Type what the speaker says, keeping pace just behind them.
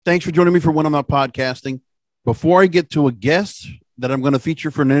Thanks for joining me for When I'm Not Podcasting. Before I get to a guest that I'm going to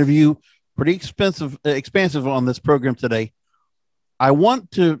feature for an interview, pretty expansive on this program today, I want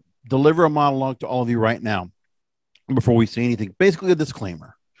to deliver a monologue to all of you right now before we say anything. Basically, a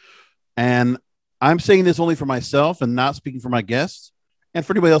disclaimer. And I'm saying this only for myself and not speaking for my guests. And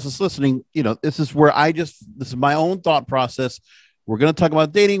for anybody else that's listening, this is where this is my own thought process. We're going to talk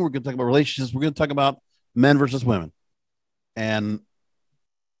about dating. We're going to talk about relationships. We're going to talk about men versus women. And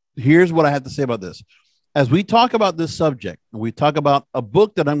here's what I have to say about this. As we talk about this subject, and we talk about a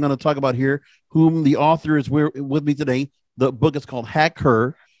book that I'm going to talk about here, whom the author is with me today. The book is called Hack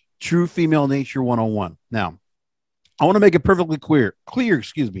Her, True Female Nature 101. Now, I want to make it perfectly clear,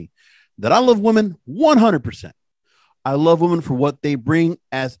 that I love women 100%. I love women for what they bring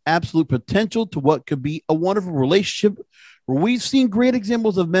as absolute potential to what could be a wonderful relationship where we've seen great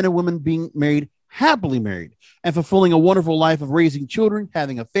examples of men and women being married, happily married, and fulfilling a wonderful life of raising children,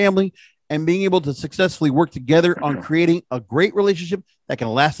 having a family, and being able to successfully work together on creating a great relationship that can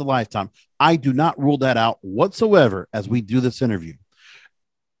last a lifetime. I do not rule that out whatsoever as we do this interview.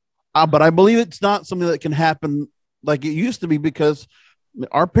 But I believe it's not something that can happen like it used to be, because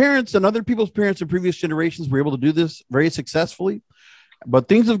our parents and other people's parents in previous generations were able to do this very successfully. But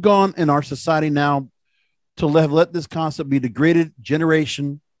things have gone in our society now to let this concept be degraded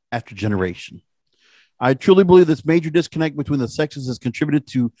generation after generation. I truly believe this major disconnect between the sexes has contributed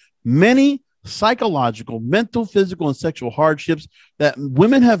to many psychological, mental, physical, and sexual hardships that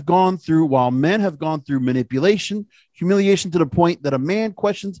women have gone through, while men have gone through manipulation, humiliation, to the point that a man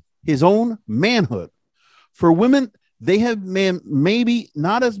questions his own manhood. For women, they have maybe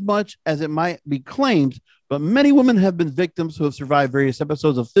not as much as it might be claimed, but many women have been victims who have survived various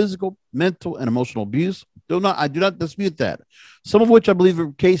episodes of physical, mental, and emotional abuse. I do not dispute that. Some of which I believe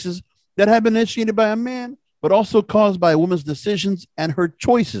are cases that have been initiated by a man, but also caused by a woman's decisions and her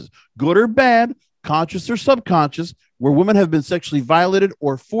choices, good or bad, conscious or subconscious, where women have been sexually violated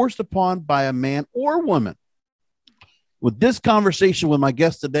or forced upon by a man or woman. With this conversation with my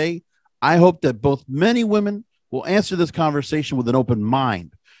guest today, I hope that both men and women will answer this conversation with an open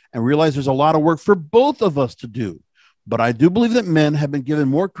mind and realize there's a lot of work for both of us to do. But I do believe that men have been given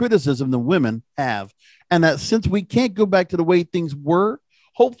more criticism than women have, and that since we can't go back to the way things were,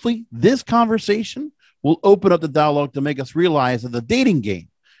 hopefully this conversation will open up the dialogue to make us realize that the dating game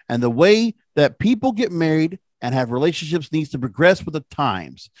and the way that people get married and have relationships needs to progress with the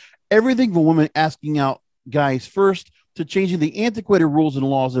times. Everything from women asking out guys first to changing the antiquated rules and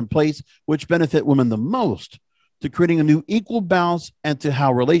laws in place, which benefit women the most, to creating a new equal balance and to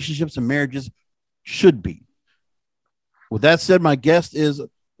how relationships and marriages should be. With that said, my guest is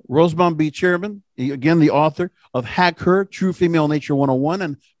Rosamond B. Chairman, again, the author of Hack Her, True Female Nature 101,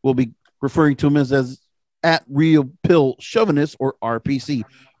 and we'll be referring to him as at Real Pill Chauvinist, or RPC.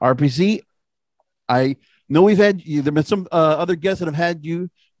 RPC, I know we've had you, there have been some other guests that have had you,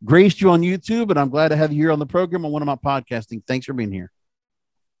 graced you on YouTube, and I'm glad to have you here on the program on When I'm Not Podcasting. Thanks for being here.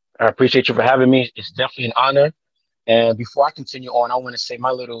 I appreciate you for having me. It's definitely an honor. And before I continue on, I want to say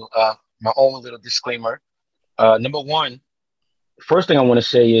my own little disclaimer. Number one, first thing I want to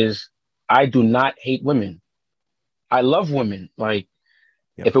say is I do not hate women. I love women. Like,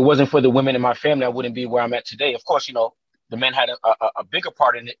 if it wasn't for the women in my family, I wouldn't be where I'm at today. Of course, the men had a bigger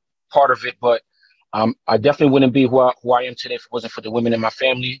part of it, but I definitely wouldn't be who I am today if it wasn't for the women in my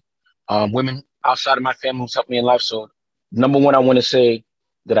family, women outside of my family who's helped me in life. So, number one, I want to say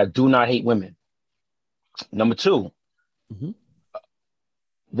that I do not hate women. Number two,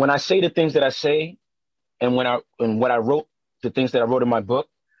 when I say the things that I say, and when I wrote the things that I wrote in my book,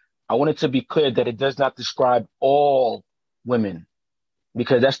 I want it to be clear that it does not describe all women,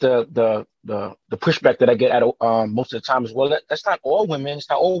 because that's the pushback that I get at most of the time as well. That's not all women. It's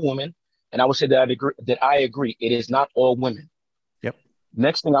not all women, and I would say that I agree. It is not all women. Yep.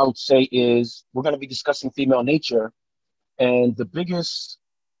 Next thing I would say is we're going to be discussing female nature, and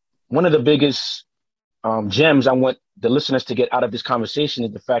one of the biggest gems I want the listeners to get out of this conversation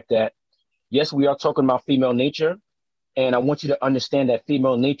is the fact that, yes, we are talking about female nature, and I want you to understand that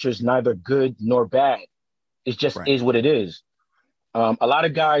female nature is neither good nor bad. It just is what it is. A lot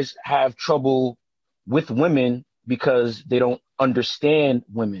of guys have trouble with women because they don't understand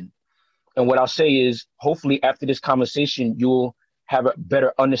women. And what I'll say is, hopefully after this conversation, you'll have a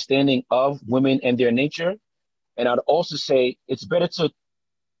better understanding of women and their nature. And I'd also say it's better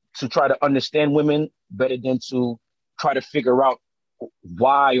to try to understand women better than to try to figure out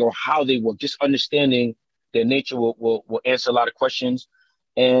why or how they work. Just understanding their nature will answer a lot of questions.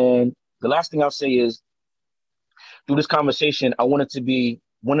 And the last thing I'll say is, through this conversation, I want it to be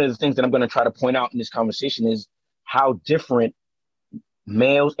one of the things that I'm going to try to point out in this conversation is how different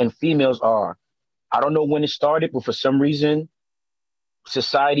males and females are. I don't know when it started, but for some reason,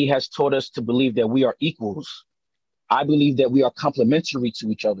 society has taught us to believe that we are equals. I believe that we are complementary to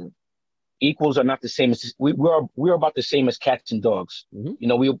each other. Equals are not the same as we're about the same as cats and dogs. Mm-hmm. You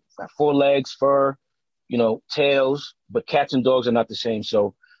know, we have 4 legs, fur, you know, tails, but cats and dogs are not the same.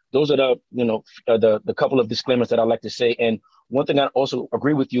 So those are the, you know, the couple of disclaimers that I like to say. And one thing I also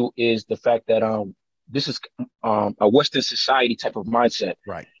agree with you is the fact that this is a Western society type of mindset.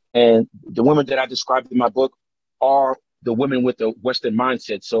 Right. And the women that I described in my book are the women with the Western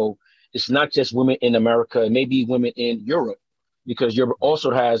mindset. So it's not just women in America, it may be women in Europe, because Europe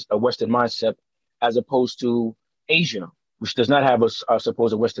also has a Western mindset as opposed to Asia, which does not have a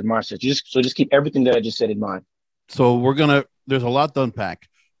supposed Western mindset. Just keep everything that I just said in mind. So there's a lot to unpack.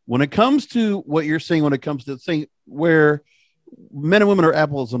 When it comes to what you're saying, when it comes to the thing where men and women are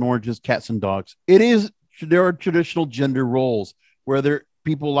apples and oranges, cats and dogs, there are traditional gender roles, whether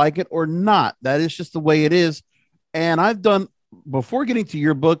people like it or not. That is just the way it is. And I've done, before getting to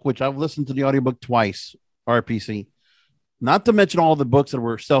your book, which I've listened to the audiobook twice, RPC, not to mention all the books that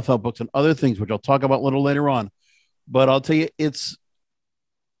were self-help books and other things, which I'll talk about a little later on. But I'll tell you,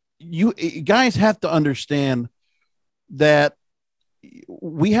 you guys have to understand that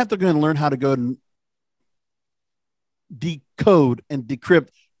we have to go and learn how to go and decode and decrypt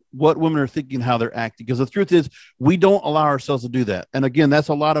what women are thinking, how they're acting. Because the truth is, we don't allow ourselves to do that. And again, that's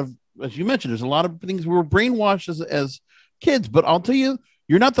a lot of, as you mentioned, there's a lot of things we were brainwashed as kids. But I'll tell you,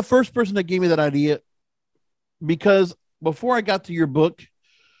 you're not the first person that gave me that idea, because before I got to your book,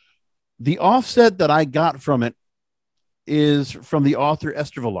 the offset that I got from it is from the author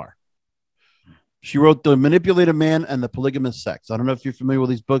Esther Vilar. She wrote The Manipulated Man and The Polygamous Sex. I don't know if you're familiar with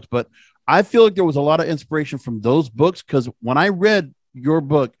these books, but I feel like there was a lot of inspiration from those books, because when I read your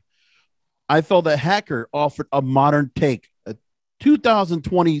book, I felt that Hacker offered a modern take, a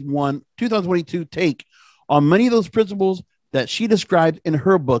 2022 take on many of those principles that she described in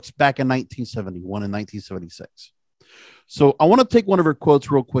her books back in 1971 and 1976. So I want to take one of her quotes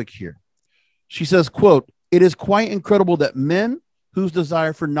real quick here. She says, quote, "It is quite incredible that men whose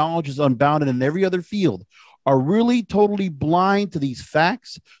desire for knowledge is unbounded in every other field are really totally blind to these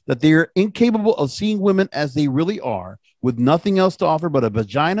facts, that they are incapable of seeing women as they really are, with nothing else to offer but a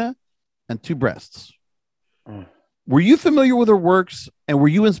vagina and 2 breasts." Were you familiar with her works, and were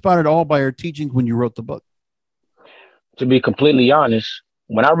you inspired at all by her teachings when you wrote the book? To be completely honest,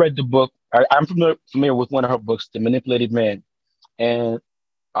 when I read the book, I'm familiar with one of her books, The Manipulated Man. And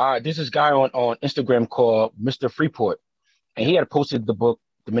there's this guy on Instagram called Mr. Freeport. And he had posted the book,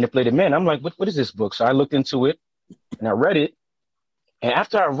 The Manipulated Man. I'm like, what is this book? So I looked into it and I read it. And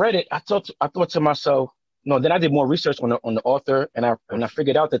after I read it, I thought to myself, no, then I did more research on the author, and I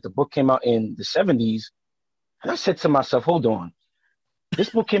figured out that the book came out in the 70s. And I said to myself, hold on. This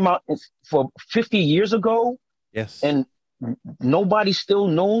book came out for 50 years ago. Yes. And nobody still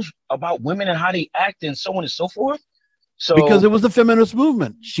knows about women and how they act and so on and so forth. So because it was the feminist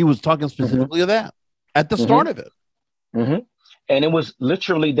movement. She was talking specifically of that at the start of it. And it was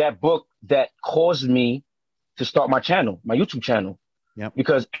literally that book that caused me to start my channel, my YouTube channel. Yep.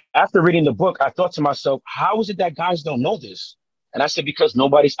 Because after reading the book, I thought to myself, how is it that guys don't know this? And I said, because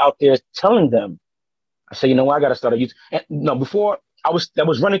nobody's out there telling them. I said, you know what, I got to start a YouTube. And no, before that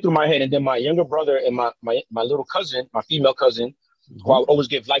was running through my head. And then my younger brother and my little cousin, my female cousin, who I would always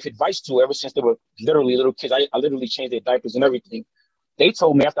give life advice to ever since they were literally little kids. I literally changed their diapers and everything. They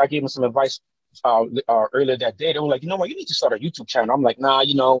told me, after I gave them some advice earlier that day, they were like, you know what, you need to start a YouTube channel. I'm like, nah,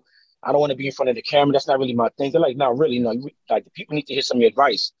 you know, I don't want to be in front of the camera. That's not really my thing. They're like, no, really, no. Like, the people need to hear some of your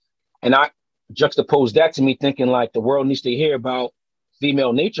advice. And I juxtaposed that to me thinking like the world needs to hear about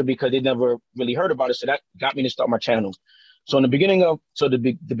female nature, because they never really heard about it. So that got me to start my channel. So in the beginning of,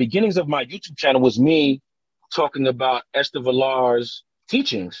 the beginnings of my YouTube channel was me talking about Esther Vilar's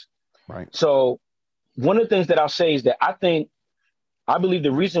teachings. Right. So one of the things that I'll say is that I believe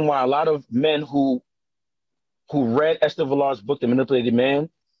the reason why a lot of men who read Esther Vilar's book, The Manipulated Man,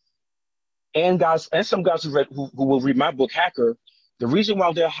 and some guys who will read my book, Hacker, the reason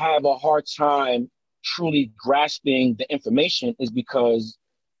why they'll have a hard time truly grasping the information is because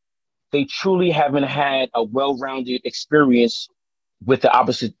they truly haven't had a well-rounded experience with the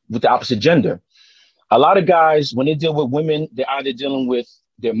opposite gender. A lot of guys, when they deal with women, they're either dealing with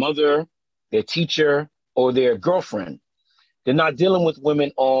their mother, their teacher, or their girlfriend. They're not dealing with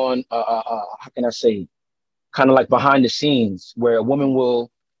women on, how can I say, kind of like behind the scenes, where a woman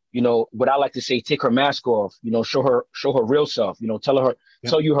will, you know, what I like to say, take her mask off, you know, show her real self, you know,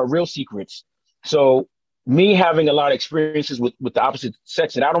 tell you her real secrets. So me having a lot of experiences with the opposite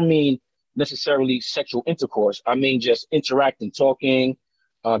sex, and I don't mean necessarily sexual intercourse. I mean, just interacting, talking,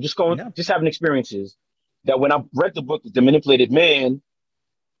 just having experiences. That when I read the book, The Manipulated Man,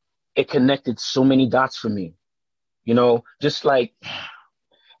 it connected so many dots for me. Just like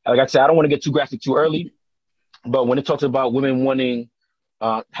I said, I don't want to get too graphic too early, but when it talks about women wanting,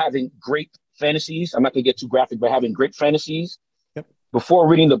 having great fantasies, I'm not going to get too graphic, but having great fantasies. Yep. Before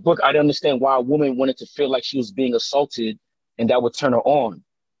reading the book, I didn't understand why a woman wanted to feel like she was being assaulted and that would turn her on.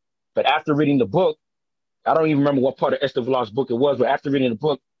 But after reading the book, I don't even remember what part of Esther Villard's book it was, but after reading the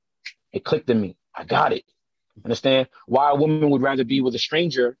book, it clicked in me. I got it. Understand why a woman would rather be with a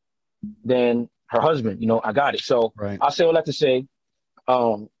stranger than her husband. I got it. So Right. I'll say all that to say,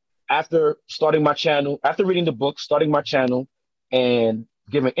 after starting my channel, after reading the book, starting my channel, and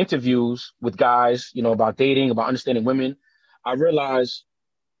giving interviews with guys, about dating, about understanding women, I realized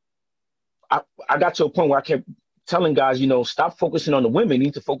I got to a point where I kept telling guys, stop focusing on the women. You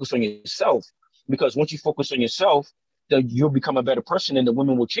need to focus on yourself, because once you focus on yourself, then you'll become a better person and the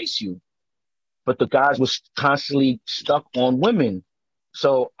women will chase you. But the guys was constantly stuck on women.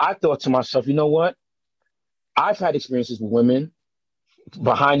 So I thought to myself, you know what? I've had experiences with women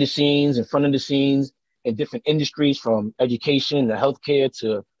behind the scenes, in front of the scenes, in different industries, from education to healthcare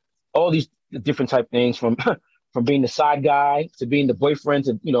to all these different type things, from from being the side guy to being the boyfriend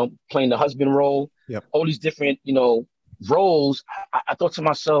to playing the husband role. Yep. All these different roles. I thought to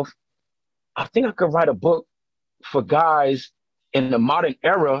myself, I think I could write a book for guys in the modern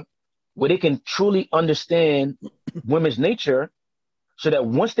era where they can truly understand women's nature, so that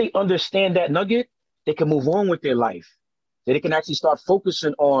once they understand that nugget, they can move on with their life. That they can actually start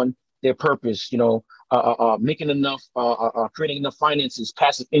focusing on their purpose, making enough, creating enough finances,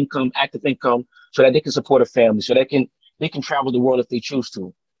 passive income, active income, so that they can support a family, so they can travel the world if they choose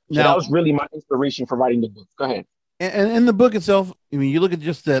to. So that was really my inspiration for writing the book. Go ahead. And in the book itself, I mean, you look at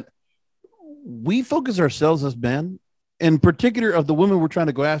just that we focus ourselves as men, in particular of the women we're trying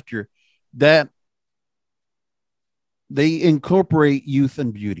to go after, that they incorporate youth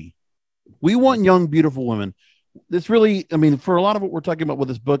and beauty. We want young, beautiful women. This really, I mean, for a lot of what we're talking about with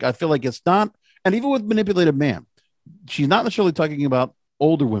this book, I feel like it's not, and even with Manipulated Man, she's not necessarily talking about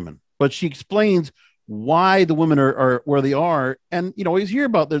older women, but she explains why the women are where they are. And, you always hear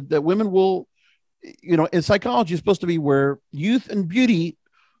about that women will, in psychology, it's supposed to be where youth and beauty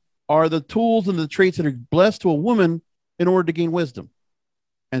are the tools and the traits that are blessed to a woman in order to gain wisdom.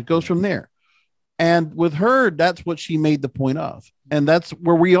 And it goes from there. And with her, that's what she made the point of. And that's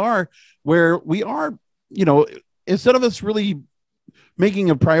where we are, instead of us really making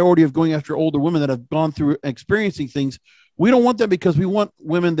a priority of going after older women that have gone through experiencing things, we don't want that, because we want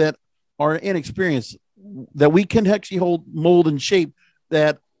women that are inexperienced, that we can actually mold and shape,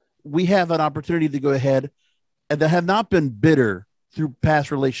 that we have an opportunity to go ahead and that have not been bitter through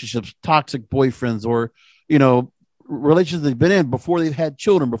past relationships, toxic boyfriends, or, relationships they've been in before they've had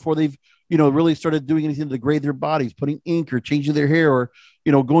children, before they've, really started doing anything to degrade their bodies, putting ink or changing their hair, or,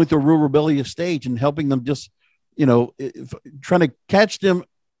 going through a real rebellious stage, and helping them just, trying to catch them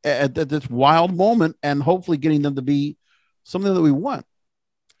at this wild moment and hopefully getting them to be something that we want.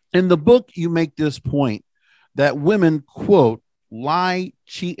 In the book, you make this point that women, quote, lie,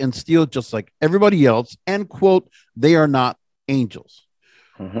 cheat, and steal just like everybody else, and quote, they are not angels.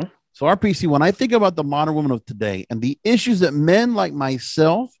 Mm-hmm. So RPC, when I think about the modern woman of today and the issues that men like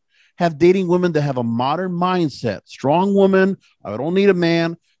myself have dating women that have a modern mindset, strong woman, I don't need a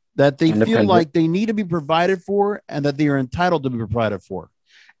man, that they feel like they need to be provided for and that they are entitled to be provided for.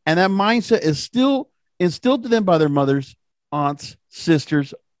 And that mindset is still instilled to them by their mothers, aunts,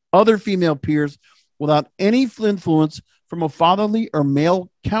 sisters, other female peers, without any influence from a fatherly or male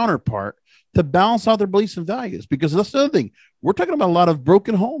counterpart to balance out their beliefs and values. Because that's the other thing. We're talking about a lot of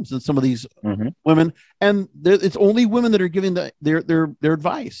broken homes in some of these women, and it's only women that are giving their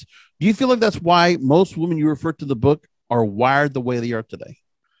advice. Do you feel like that's why most women you refer to the book are wired the way they are today?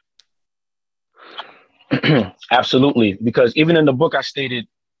 Absolutely. Because even in the book, I stated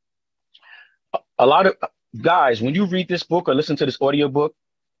a lot of guys, when you read this book or listen to this audiobook,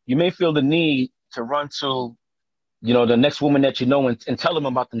 you may feel the need to run to, the next woman that and tell them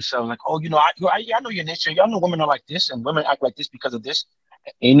about themselves. Like, oh, I know your nature. Y'all know women are like this and women act like this because of this.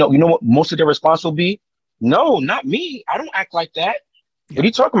 And you know what most of their response will be? No, not me. I don't act like that. Yeah. What are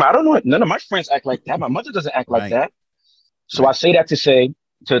you talking about? I don't know. None of my friends act like that. My mother doesn't act like that. So I say that to say,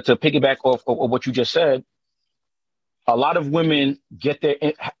 to piggyback off of what you just said, a lot of women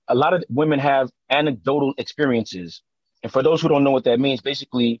have anecdotal experiences. And for those who don't know what that means,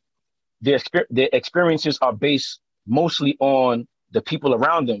 basically their experiences are based mostly on the people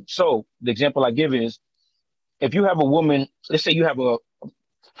around them. So the example I give is, if you have a woman, let's say you have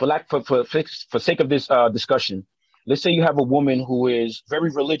For sake of this discussion, let's say you have a woman who is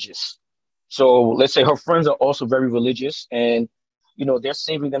very religious. So let's say her friends are also very religious, and they're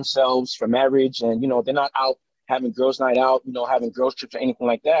saving themselves for marriage, and they're not out having girls' night out, having girls' trips or anything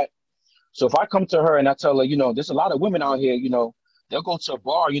like that. So if I come to her and I tell her, there's a lot of women out here, they'll go to a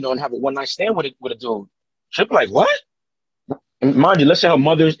bar, and have a one night stand with a dude. She'll be like, what? And mind you, let's say her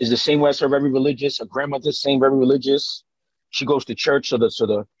mother is the same way as her, very religious. Her grandmother's the same, very religious. She goes to church, so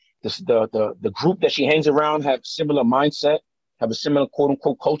the group that she hangs around have similar mindset, have a similar quote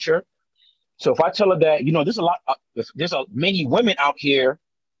unquote culture. So if I tell her that, there's many women out here,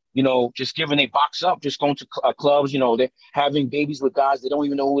 just giving a box up, just going to clubs, they're having babies with guys they don't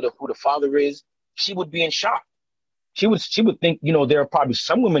even know who the father is. She would be in shock. She would think, there are probably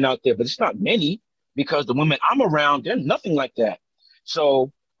some women out there, but it's not many, because the women I'm around, they're nothing like that.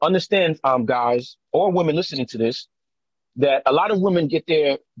 So understand, guys or women listening to this, that a lot of women get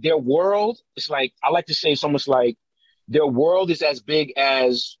their world. It's like, I like to say, it's almost like their world is as big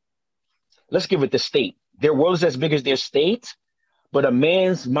as, let's give it the state. Their world is as big as their state, but a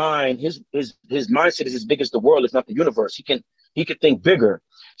man's mind, his mindset is as big as the world, if not the universe. He can think bigger.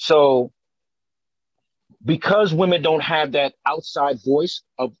 So because women don't have that outside voice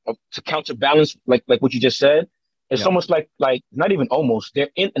of to counterbalance, like what you just said, it's almost like not even almost, they're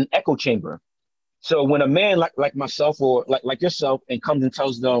in an echo chamber. So when a man like myself or like yourself and comes and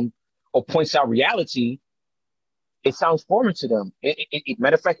tells them or points out reality, it sounds foreign to them.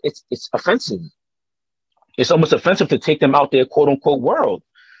 Matter of fact, it's offensive. It's almost offensive to take them out their quote unquote world,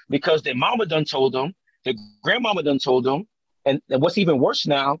 because their mama done told them, their grandmama done told them, and what's even worse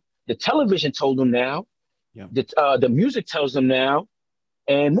now, the television told them now, the music tells them now,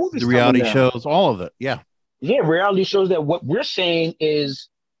 and movies, the reality shows, all of it. Yeah, reality shows that what we're saying is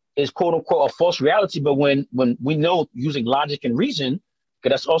quote unquote a false reality. But when we know, using logic and reason,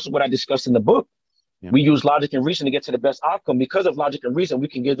 because that's also what I discussed in the book, we use logic and reason to get to the best outcome. Because of logic and reason, we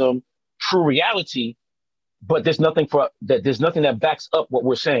can give them true reality, but there's nothing that backs up what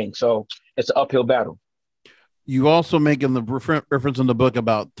we're saying. So it's an uphill battle. You also make in the reference in the book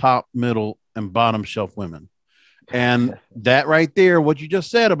about top, middle, and bottom shelf women. And that right there, what you just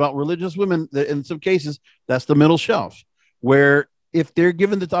said about religious women, in some cases, that's the middle shelf, where if they're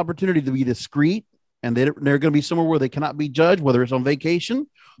given this opportunity to be discreet, and they're going to be somewhere where they cannot be judged, whether it's on vacation,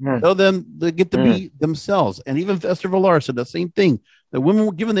 then they get to be themselves. And even Esther Villar said the same thing, that women,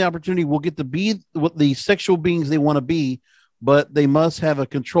 given the opportunity, will get to be what the sexual beings they want to be, but they must have a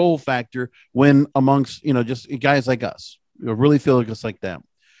control factor when amongst, just guys like us, really feel just like them.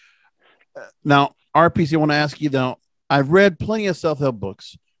 Now, RPC, I want to ask you now, I've read plenty of self-help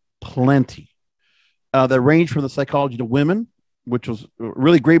books, plenty, that range from the psychology to women, which was a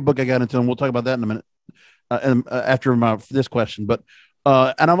really great book I got into, and we'll talk about that in a minute after this question. But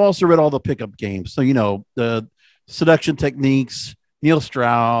and I've also read all the pickup games. So, the seduction techniques, Neil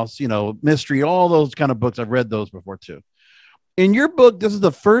Strauss, mystery, all those kind of books. I've read those before too. In your book, this is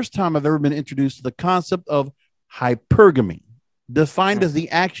the first time I've ever been introduced to the concept of hypergamy, defined as the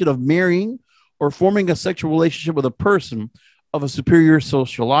action of marrying or forming a sexual relationship with a person of a superior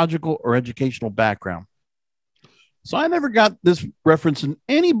sociological or educational background. So I never got this reference in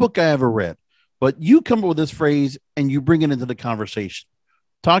any book I ever read, but you come up with this phrase and you bring it into the conversation.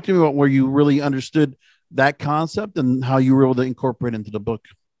 Talk to me about where you really understood that concept and how you were able to incorporate it into the book.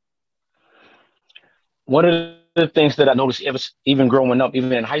 One of the things that I noticed even growing up,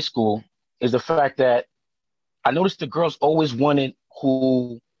 even in high school, is the fact that I noticed the girls always wanted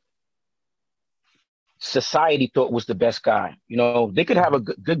who society thought was the best guy. They could have a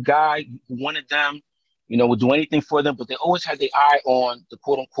good guy who wanted them, would do anything for them, but they always had their eye on the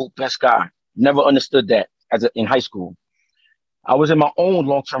quote unquote best guy. Never understood that in high school. I was in my own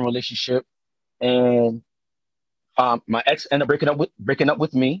long-term relationship, and my ex ended up breaking up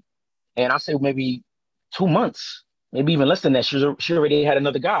with me. And I say maybe 2 months, maybe even less than that, she already had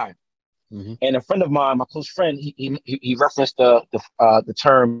another guy. Mm-hmm. And a friend of mine, my close friend, he referenced the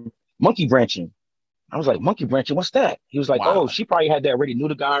term monkey branching. I was like, monkey branching, what's that? He was like, wow. Oh, she probably had that already, knew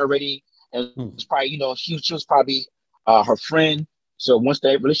the guy already. And it's probably, she was probably her friend. So once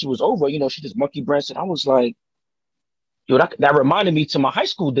that relationship was over, she just monkey branched. And I was like, that reminded me to my high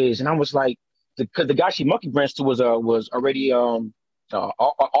school days. And I was like, because the guy she monkey branched to was already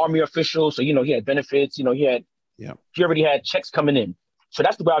army official. So, he had benefits, he already had checks coming in. So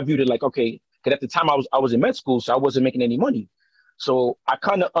that's the way I viewed it. Like, okay, because at the time I was in med school, so I wasn't making any money. So I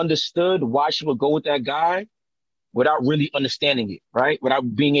kind of understood why she would go with that guy without really understanding it, right?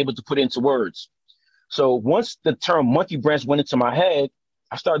 Without being able to put it into words. So once the term monkey branch went into my head,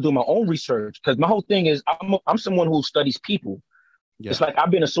 I started doing my own research, because my whole thing is I'm someone who studies people. Yeah. It's like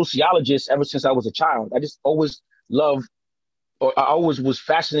I've been a sociologist ever since I was a child. I just always loved, or I always was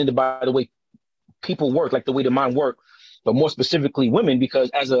fascinated by the way people work, like the way the mind work, but more specifically women, because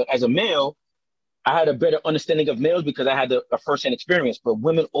as a male, I had a better understanding of males because I had a first-hand experience. But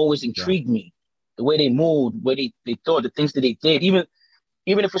women always Yeah. intrigued me, the way they moved, the way they thought, the things that they did. Even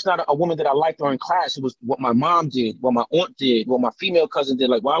if it's not a woman that I liked or in class, it was what my mom did, what my aunt did, what my female cousin did.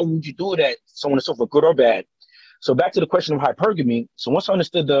 Like, why would you do that? So on and so forth, good or bad. So back to the question of hypergamy. So once I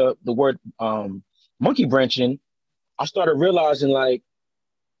understood the word monkey branching, I started realizing like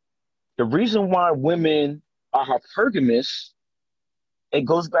the reason why women are hypergamous, it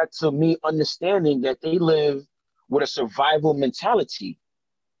goes back to me understanding that they live with a survival mentality.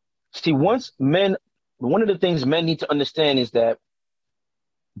 See, one of the things men need to understand is that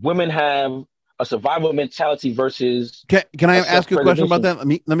women have a survival mentality versus Can I a ask you a question about self-preservation.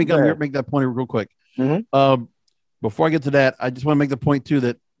 that? Let me Go ahead. make that point real quick. Mm-hmm. Before I get to that, I just want to make the point too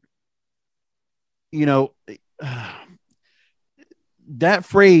that you know that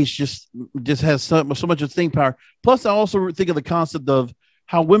phrase just has so much of staying power. Plus, I also think of the concept of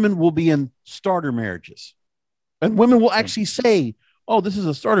how women will be in starter marriages, and women will actually say, "Oh, this is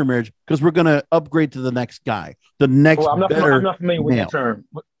a starter marriage because we're going to upgrade to the next guy, the next Well, I'm better not familiar with that male." term.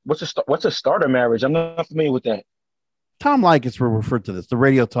 What's a starter marriage? I'm not familiar with that. Tom Likas will refer to this, the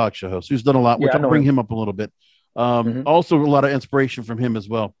radio talk show host, who's done a lot, Yeah, which I I'll know bring him. him up a little bit. Mm-hmm. Also, a lot of inspiration from him as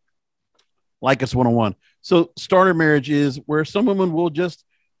well. Likas 101. So, starter marriage is where some women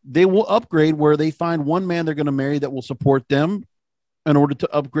they will upgrade where they find one man they're going to marry that will support them in order to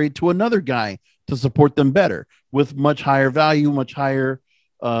upgrade to another guy to support them better with much higher value, much higher,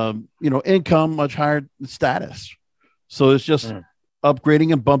 income, much higher status. So it's just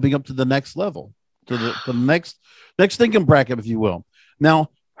upgrading and bumping up to the next level, to the next thinking bracket, if you will. Now,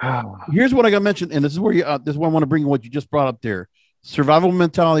 here's what I got to mention, and this is where this is where I want to bring what you just brought up there: survival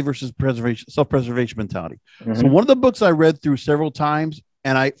mentality versus self-preservation mentality. Mm-hmm. So one of the books I read through several times,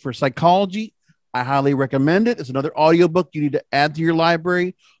 and for psychology, I highly recommend it. It's another audiobook you need to add to your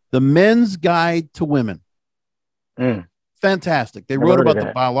library. The Men's Guide to Women. Fantastic. They wrote about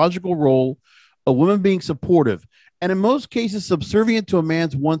the biological role of women being supportive and in most cases subservient to a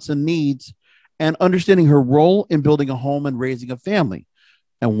man's wants and needs and understanding her role in building a home and raising a family.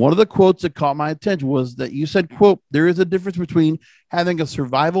 And one of the quotes that caught my attention was that you said, quote, there is a difference between having a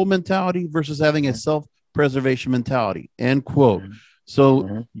survival mentality versus having a self-preservation mentality, end quote.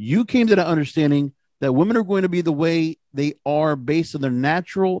 So you came to the understanding that women are going to be the way they are based on their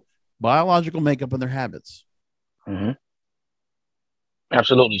natural biological makeup and their habits.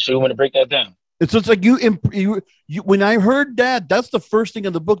 Absolutely. So you want to break that down? It's just like you when I heard that, that's the first thing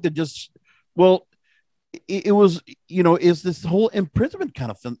in the book that just, well, it was, is this whole imprisonment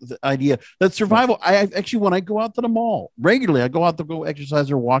kind of idea that survival. I actually, when I go out to the mall regularly, I go out to go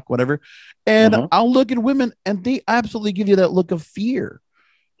exercise or walk, whatever, and I'll look at women and they absolutely give you that look of fear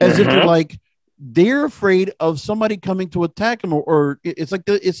as if they're afraid of somebody coming to attack them, or it's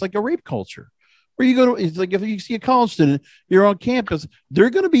like a rape culture where you go to, it's like if you see a college student, you're on campus, they're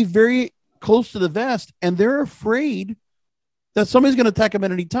going to be very close to the vest and they're afraid that somebody's going to attack them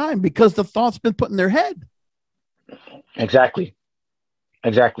at any time because the thought's been put in their head. Exactly. I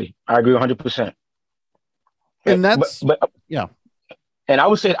agree 100%. And that's, yeah. And I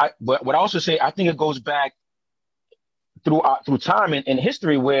would say, but what I also say, I think it goes back through time in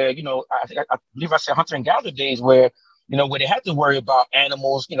history where, I believe I said hunter and gatherer days where, where they had to worry about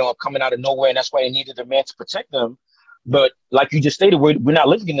animals, coming out of nowhere. And that's why they needed a man to protect them. But like you just stated, we're not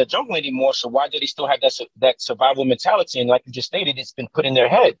living in the jungle anymore. So why do they still have that survival mentality? And like you just stated, it's been put in their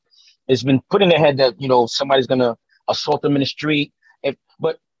head. It's been put in their head that, somebody's going to assault them in the street.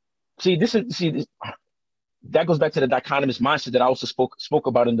 But that goes back to the dichotomous mindset that I also spoke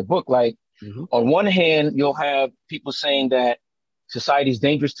about in the book. Like on one hand, you'll have people saying that society is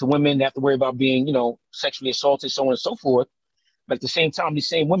dangerous to women. They have to worry about being, sexually assaulted, so on and so forth. But at the same time, these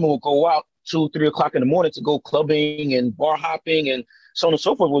same women will go out 2-3 o'clock in the morning to go clubbing and bar hopping and so on and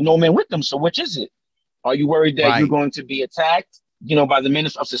so forth with no man with them. So which is it? Are you worried that you're going to be attacked, by the men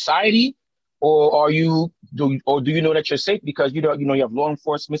of society? Or do you know that you're safe because you have law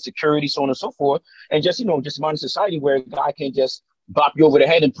enforcement, security, so on and so forth, and just modern society where a guy can't just bop you over the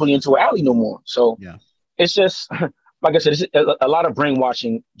head and pull you into an alley no more. So it's just like I said, it's a lot of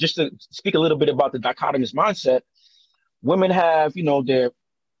brainwashing. Just to speak a little bit about the dichotomous mindset, women have their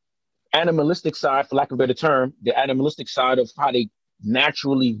animalistic side, for lack of a better term, the animalistic side of how they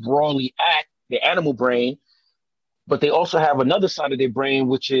naturally rawly act, the animal brain, but they also have another side of their brain,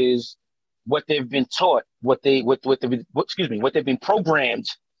 which is what they've been taught, what they've been programmed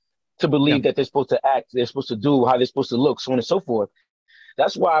to believe that they're supposed to act, they're supposed to do, how they're supposed to look, so on and so forth.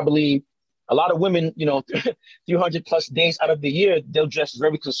 That's why I believe a lot of women, 300 plus days out of the year, they'll dress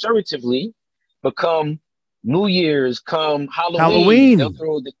very conservatively, but come New Year's, come Halloween, they'll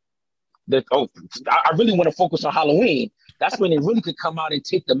Halloween. throw I really want to focus on Halloween. That's when they really could come out and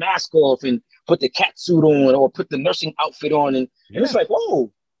take the mask off and put the cat suit on or put the nursing outfit on. And it's like,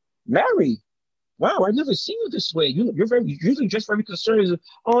 whoa, Mary, wow, I've never seen you this way. You're very usually just very concerned.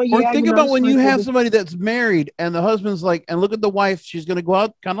 Oh Or yeah, think about when you have this. somebody that's married and the husband's like, and look at the wife, she's going to go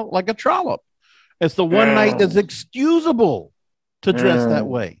out kind of like a trollop. It's the one night that's excusable to dress that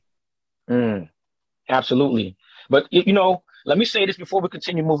way. Absolutely. But let me say this before we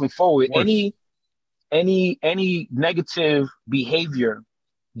continue moving forward. Any negative behavior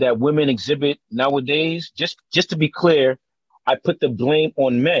that women exhibit nowadays, just to be clear, I put the blame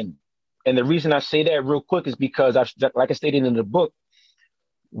on men. And the reason I say that real quick is because, like I stated in the book,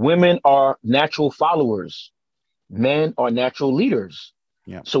 women are natural followers. Men are natural leaders.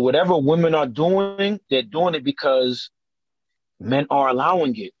 Yeah. So whatever women are doing, they're doing it because men are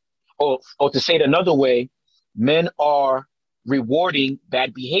allowing it. Or to say it another way, men are rewarding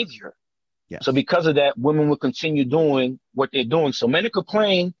bad behavior. Yes. So because of that, women will continue doing what they're doing. So men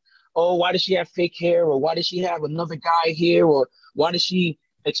complain, oh, why does she have fake hair? Or why does she have another guy here? Or why does she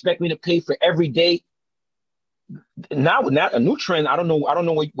expect me to pay for every date? Now, a new trend, I don't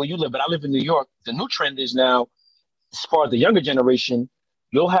know where you live, but I live in New York. The new trend is now, as far as the younger generation,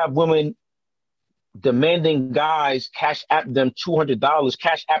 you'll have women demanding guys cash app them $200,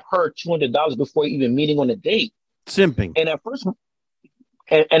 cash app her $200 before even meeting on a date. Simping. And at first,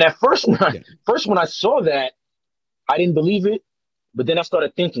 when I saw that, I didn't believe it. But then I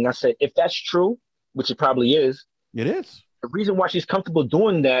started thinking, I said, if that's true, which it probably is. It is. The reason why she's comfortable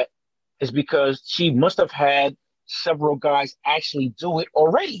doing that is because she must have had several guys actually do it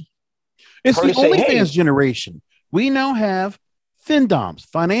already. It's the OnlyFans generation. We now have FinDoms,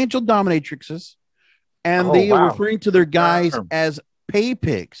 financial dominatrixes, and they are referring to their guys as pay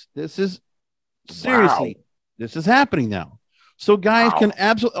pigs. This is seriously, this is happening now. So guys can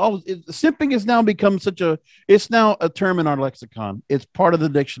absolutely, simping has now become it's now a term in our lexicon. It's part of the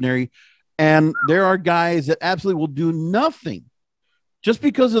dictionary. And there are guys that absolutely will do nothing just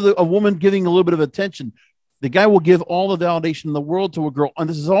because of a woman giving a little bit of attention. The guy will give all the validation in the world to a girl. And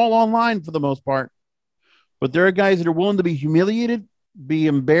this is all online for the most part. But there are guys that are willing to be humiliated, be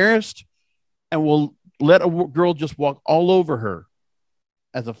embarrassed, and will let a girl just walk all over her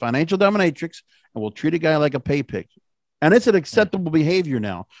as a financial dominatrix and will treat a guy like a pay pig. And it's an acceptable behavior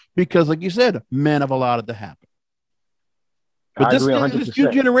now because, like you said, men have allowed it to happen. But this new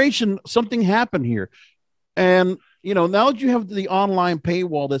generation, something happened here. And, now that you have the online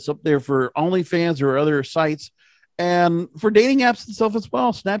paywall that's up there for OnlyFans or other sites and for dating apps and stuff as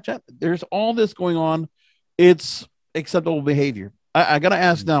well, Snapchat, there's all this going on. It's acceptable behavior. I got to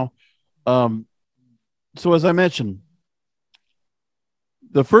ask now. So as I mentioned,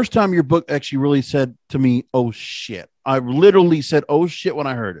 the first time your book actually really said to me, oh, shit. I literally said, oh, shit, when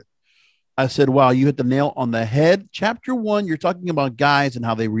I heard it. I said, wow, you hit the nail on the head. Chapter 1, you're talking about guys and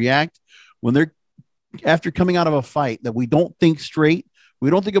how they react when they're after coming out of a fight, that we don't think straight. We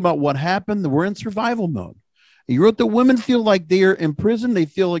don't think about what happened. We're in survival mode. And you wrote that women feel like they're in prison. They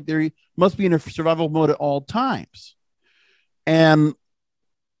feel like they must be in a survival mode at all times. And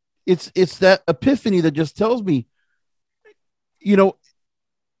it's that epiphany that just tells me,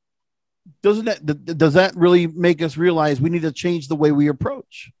 does that really make us realize we need to change the way we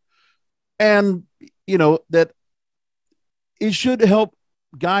approach? And, that it should help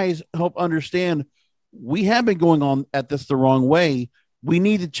guys understand we have been going on at this the wrong way. We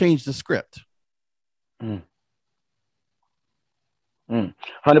need to change the script.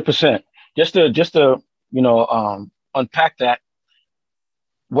 100%. Just to unpack that.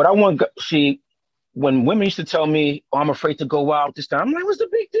 What I want, when women used to tell me, oh, I'm afraid to go out this time, I'm like, what's the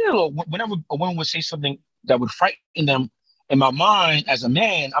big deal? Or whenever a woman would say something that would frighten them, in my mind as a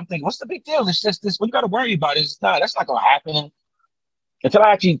man, I'm thinking, what's the big deal? It's just this. What you got to worry about is that's not going to happen until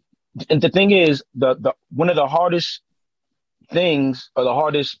I actually. And the thing is, the one of the hardest things, or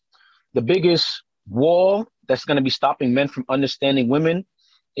the biggest wall that's going to be stopping men from understanding women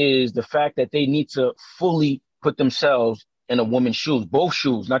is the fact that they need to fully put themselves in a woman's shoes, both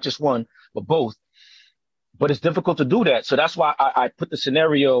shoes, not just one, but both. But it's difficult to do that. So that's why I put the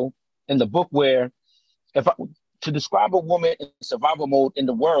scenario in the book where to describe a woman in survival mode in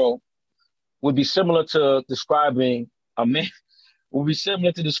the world would be similar to describing a man,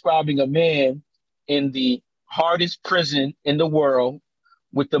 in the hardest prison in the world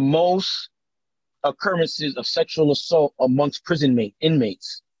with the most occurrences of sexual assault amongst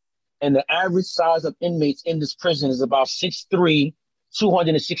inmates. And the average size of inmates in this prison is about 6'3"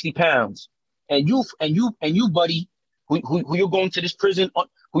 260 pounds, and you, buddy, who you're going to this prison,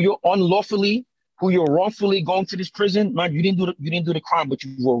 who you're unlawfully, who you're wrongfully going to this prison. Man, you didn't do the crime, but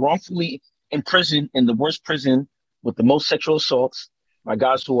you were wrongfully in prison, in the worst prison with the most sexual assaults by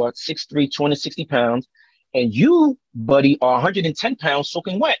guys who are 6'3", 260 pounds, and you, buddy, are 110 pounds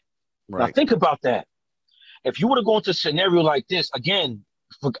soaking wet. Right. Now think about that. If you were to go into a scenario like this, again,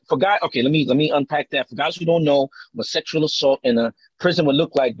 for guys, okay, let me unpack that. For guys who don't know what sexual assault in a prison would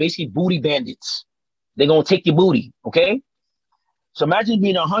look like, basically booty bandits. They're gonna take your booty, okay? So imagine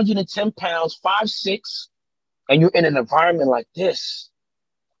being 110 pounds, 5'6", and you're in an environment like this.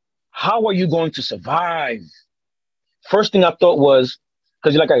 How are you going to survive? First thing I thought was,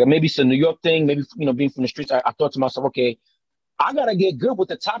 because like maybe it's a New York thing, maybe being from the streets, I thought to myself, okay, I gotta get good with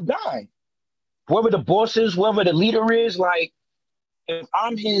the top guy. Whoever the boss is, whoever the leader is, like, if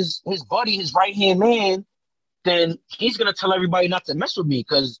I'm his buddy, his right-hand man, then he's gonna tell everybody not to mess with me,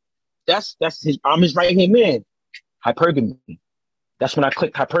 because I'm his right-hand man. Hypergamy. That's when I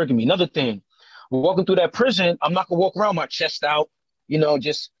clicked hypergamy. Another thing, walking through that prison, I'm not gonna walk around my chest out,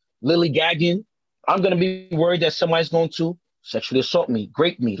 just lily gagging. I'm gonna be worried that somebody's going to sexually assault me,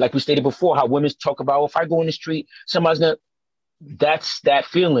 grape me, like we stated before, how women talk about, if I go in the street, somebody's gonna. That's that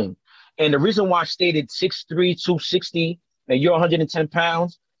feeling. And the reason why I stated 6'3", 260, and you're 110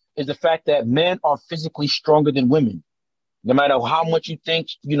 pounds is the fact that men are physically stronger than women. No matter how much you think,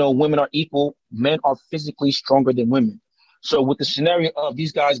 women are equal, men are physically stronger than women. So with the scenario of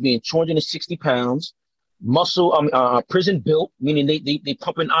these guys being 260 pounds, prison built, meaning they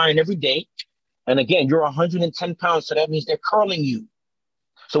pump an iron every day. And again, you're 110 pounds, so that means they're curling you.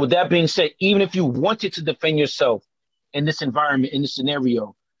 So with that being said, even if you wanted to defend yourself in this environment, in this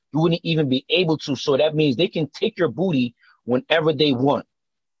scenario, you wouldn't even be able to. So that means they can take your booty whenever they want.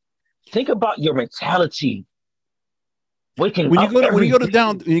 Think about your mentality. When you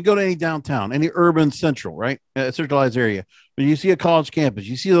go to any downtown, any urban central, right, centralized area, when you see a college campus,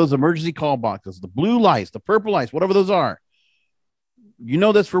 you see those emergency call boxes, the blue lights, the purple lights, whatever those are.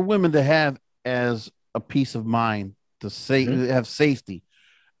 That's for women to have as a peace of mind, to say have safety,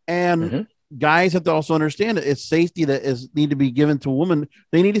 and guys have to also understand that it's safety that need to be given to women.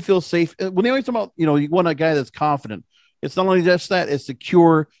 They need to feel safe. When they always talk about, you want a guy that's confident. It's not only just that, it's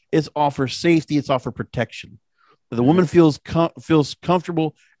secure, it's offer safety, it's offer protection. The woman feels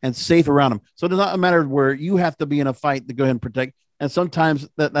comfortable and safe around him. So it does not matter where you have to be in a fight to go ahead and protect. And sometimes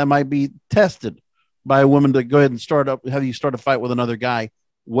that might be tested by a woman to go ahead and have you start a fight with another guy,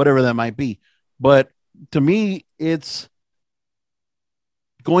 whatever that might be. But to me, it's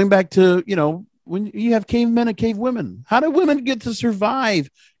going back to, when you have cavemen and cave women. How did women get to survive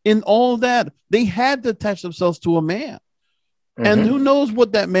in all of that? They had to attach themselves to a man. And who knows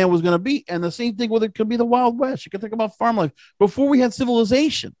what that man was going to be. And the same thing with it could be the Wild West. You can think about farm life. Before we had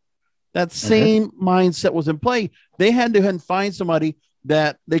civilization, that same mindset was in play. They had to find somebody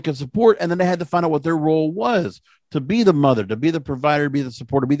that they could support, and then they had to find out what their role was, to be the mother, to be the provider, to be the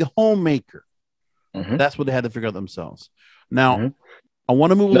supporter, to be the homemaker. That's what they had to figure out themselves. Now, I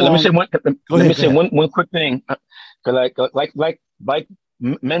want to move along. Let me say one quick thing. Like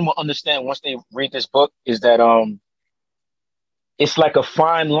men will understand once they read this book, is that it's like a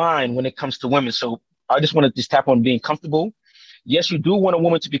fine line when it comes to women. So I just want to just tap on being comfortable. Yes, you do want a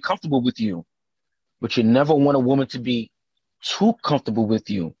woman to be comfortable with you, but you never want a woman to be too comfortable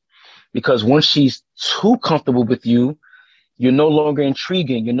with you, because once she's too comfortable with you, you're no longer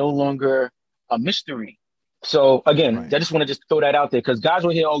intriguing. You're no longer a mystery. So again, I just want to just throw that out there, because guys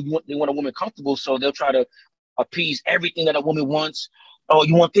will hear, they want a woman comfortable, so they'll try to appease everything that a woman wants. Oh,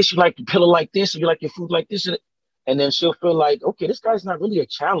 you want this? You like the pillow like this? Or you like your food like this? And then she'll feel like, okay, this guy's not really a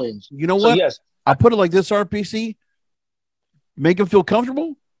challenge. You know what? Yes, I'll put it like this, RPC. Make him feel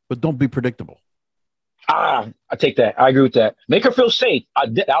comfortable, but don't be predictable. I take that. I agree with that. Make her feel safe. I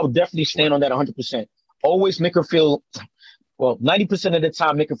would definitely stand on that 100%. Always make her feel, 90% of the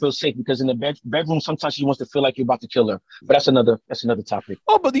time, make her feel safe, because in the bedroom, sometimes she wants to feel like you're about to kill her. But that's another topic.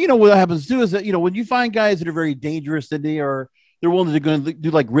 Oh, but what happens too is that, when you find guys that are very dangerous, that they're willing to go and do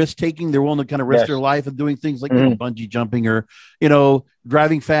like risk taking. They're willing to kind of risk their life and doing things like bungee jumping or,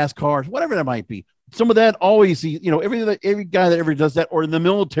 driving fast cars, whatever that might be. Some of that always, every guy that ever does that, or in the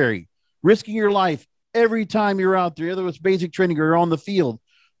military, risking your life every time you're out there, whether it's basic training or you're on the field.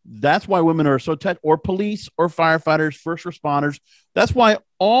 That's why women are so tight, or police or firefighters, first responders. That's why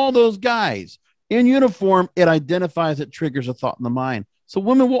all those guys in uniform, it identifies, it triggers a thought in the mind. So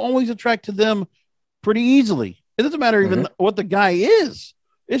women will always attract to them pretty easily. It doesn't matter even what the guy is.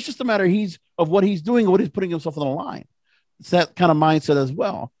 It's just a matter of what he's doing, what he's putting himself on the line. It's that kind of mindset as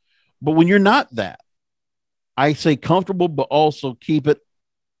well. But when you're not that, I say comfortable, but also keep it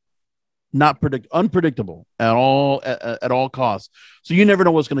not unpredictable at all costs. So you never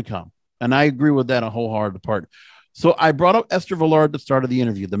know what's going to come. And I agree with that a wholehearted part. So I brought up Esther Villard at the start of the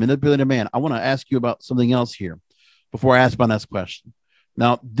interview, the manipulative man. I want to ask you about something else here before I ask my next question.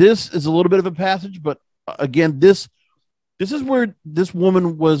 Now, this is a little bit of a passage, but again, this is where this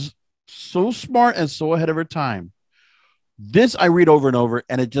woman was so smart and so ahead of her time. This I read over and over,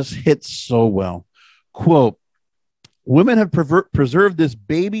 and it just hits so well. Quote, women have preserved this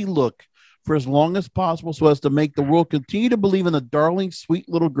baby look for as long as possible so as to make the world continue to believe in the darling, sweet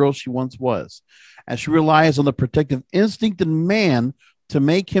little girl she once was, as she relies on the protective instinct in man to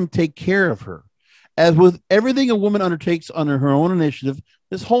make him take care of her. As with everything a woman undertakes under her own initiative,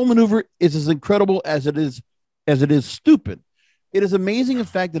 this whole maneuver is as incredible as it is stupid. It is amazing, in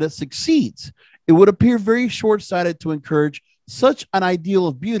fact, that it succeeds. It would appear very short-sighted to encourage such an ideal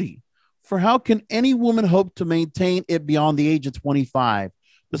of beauty. For how can any woman hope to maintain it beyond the age of 25?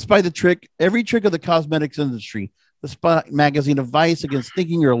 Despite every trick of the cosmetics industry, despite magazine advice against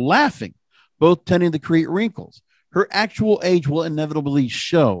thinking you're laughing, both tending to create wrinkles, her actual age will inevitably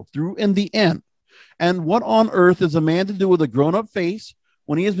show through in the end. And what on earth is a man to do with a grown-up face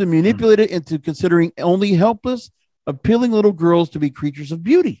when he has been manipulated into considering only helpless, appealing little girls to be creatures of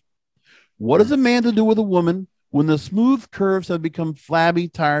beauty? What is a man to do with a woman when the smooth curves have become flabby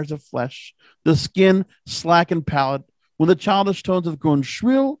tires of flesh, the skin slack and pallid, when the childish tones have grown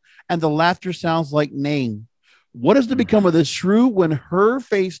shrill and the laughter sounds like neighing? What is to become of this shrew when her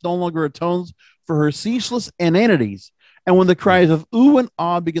face no longer atones for her ceaseless inanities, and when the cries of ooh and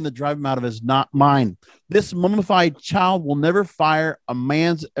ah begin to drive him out of his mind? This mummified child will never fire a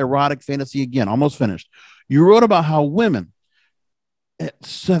man's erotic fantasy again. Almost finished. You wrote about how women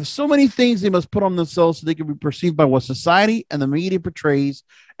have so many things they must put on themselves so they can be perceived by what society and the media portrays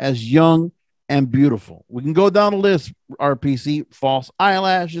as young and beautiful. We can go down the list, RPC: false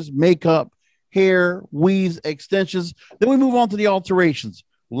eyelashes, makeup, hair, weaves, extensions. Then we move on to the alterations: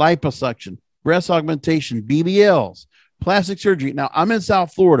 liposuction, breast augmentation, BBLs, plastic surgery. Now, I'm in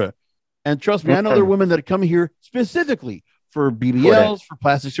South Florida, and trust me, I know there are women that come here specifically for BBLs, for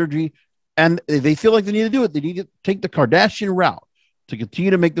plastic surgery, and they feel like they need to do it. They need to take the Kardashian route to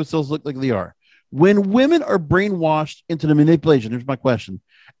continue to make themselves look like they are. When women are brainwashed into the manipulation, here's my question,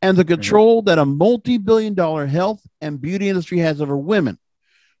 and the control that a multi-billion-dollar health and beauty industry has over women,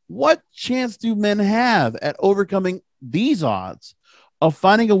 what chance do men have at overcoming these odds of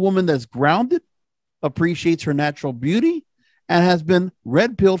finding a woman that's grounded, appreciates her natural beauty, and has been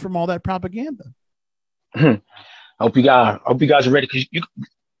red pilled from all that propaganda? I hope you guys are ready, because you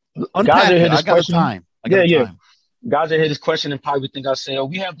guys are here. I got time. Guys are here this question and probably think I say, "Oh,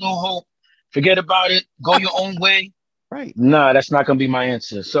 we have no hope. Forget about it. Go your own way." Right? Nah, that's not going to be my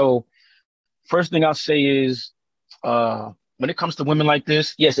answer. So, first thing I'll say is, when it comes to women like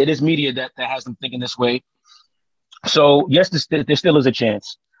this, yes, it is media that has them thinking this way. So, yes, there still is a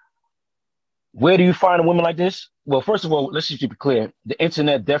chance. Where do you find a woman like this? Well, first of all, let's just keep it clear. The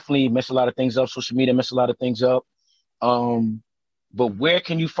internet definitely messed a lot of things up. Social media messed a lot of things up. But where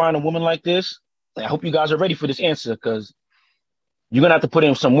can you find a woman like this? I hope you guys are ready for this answer, because you're going to have to put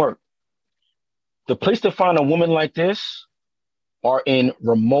in some work. The place to find a woman like this are in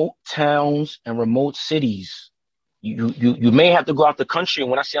remote towns and remote cities. You may have to go out the country. And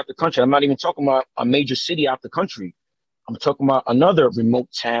when I say out the country, I'm not even talking about a major city out the country. I'm talking about another remote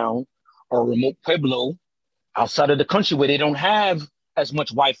town or remote pueblo outside of the country where they don't have as much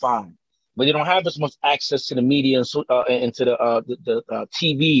Wi-Fi, where they don't have as much access to the media and so into the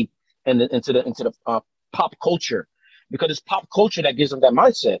TV and into the pop culture, because it's pop culture that gives them that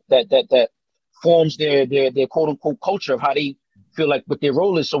mindset that forms their quote unquote culture of how they feel like what their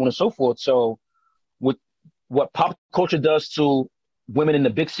role is, so on and so forth. So with what pop culture does to women in the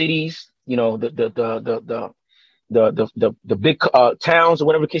big cities, you know, the big towns or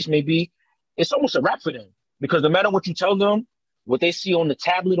whatever the case may be, it's almost a wrap for them, because no matter what you tell them, what they see on the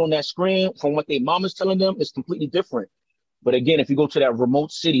tablet, on that screen, from what their mom is telling them, is completely different. But again, if you go to that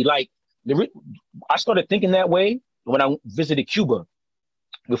remote city, like I started thinking that way when I visited Cuba.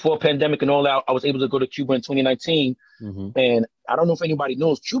 Before pandemic and all that, I was able to go to Cuba in 2019. And I don't know if anybody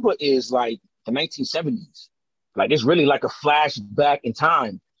knows, Cuba is like the 1970s. Like, it's really like a flashback in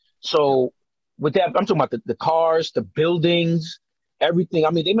time. So with that, I'm talking about the cars, the buildings, everything. I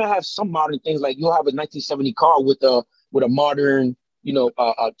mean, they may have some modern things, like you'll have a 1970 car with a modern, you know,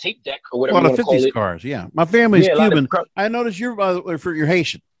 tape deck or whatever. A lot of 50s cars, yeah. My family's Cuban. I noticed you're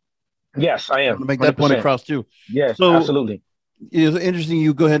Haitian. Yes, I am. To make that 100%. Point across too. Yes, so absolutely. It's interesting.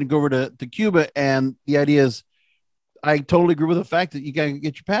 You go ahead and go over to Cuba, and the idea is, I totally agree with the fact that you got to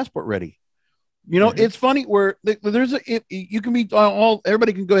get your passport ready. You know, it's funny where you can be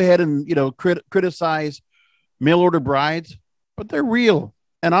everybody can go ahead and, you know, criticize mail order brides, but they're real.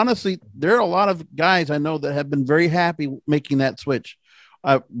 And honestly, there are a lot of guys I know that have been very happy making that switch.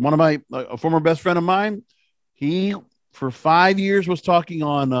 One of my a former best friend of mine, he for 5 years was talking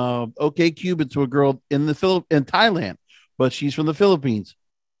on OkCupid to a girl in Thailand, but she's from the Philippines.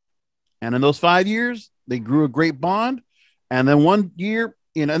 And in those 5 years, they grew a great bond. And then one year,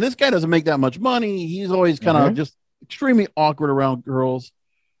 you know, and this guy doesn't make that much money. He's always kind of just extremely awkward around girls.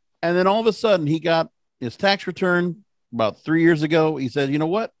 And then all of a sudden, he got his tax return about 3 years ago. He said, you know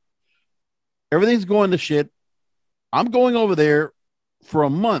what? Everything's going to shit. I'm going over there for a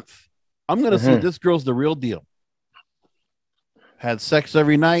month. I'm going to see if this girl's the real deal. Had sex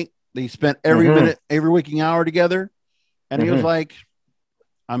every night. They spent every minute, every waking hour together. And he was like,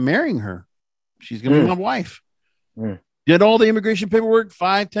 I'm marrying her. She's going to be my wife. Did all the immigration paperwork,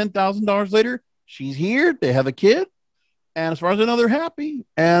 $5,000-$10,000 later. She's here. They have a kid. And as far as I know, they're happy.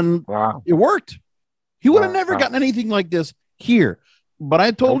 And it worked. He would have never gotten anything like this here. But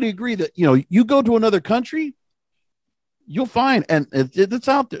I totally agree that, you know, you go to another country, you'll find, and it's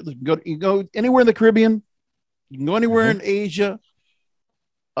out there. You go anywhere in the Caribbean. You can go anywhere in Asia,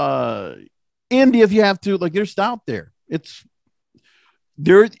 India, if you have to. Like, there's out there. It's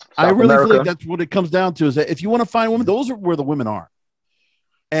there. I really feel like that's what it comes down to, is that if you want to find women, those are where the women are.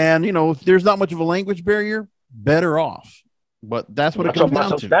 And, you know, if there's not much of a language barrier, better off. But that's what it comes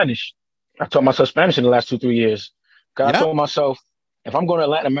down to. Spanish. I taught myself Spanish in the last 2-3 years. I told myself, if I'm going to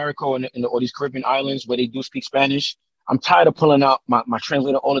Latin America or these Caribbean islands where they do speak Spanish, I'm tired of pulling out my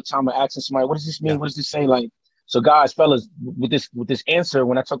translator all the time and asking somebody, what does this mean? What does this say? Like, so guys, fellas, with this answer,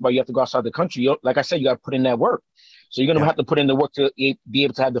 when I talk about you have to go outside the country, like I said, you got to put in that work. So you're going to have to put in the work to be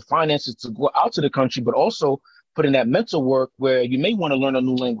able to have the finances to go out to the country, but also put in that mental work where you may want to learn a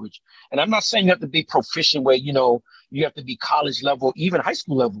new language. And I'm not saying you have to be proficient where, you know, you have to be college level, even high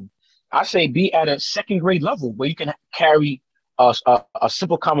school level. I say be at a second grade level where you can carry a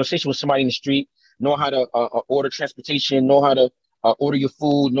simple conversation with somebody in the street, know how to order transportation, know how to order your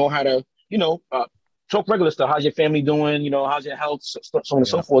food, know how to, you know, talk regular stuff. How's your family doing? You know, how's your health? So on and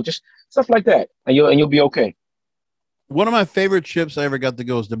so forth. Just stuff like that. And you'll be okay. One of my favorite trips I ever got to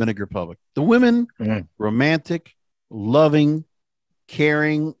go is Dominican Republic. The women, romantic, loving,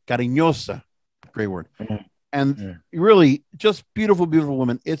 caring, cariñosa, great word. And really just beautiful, beautiful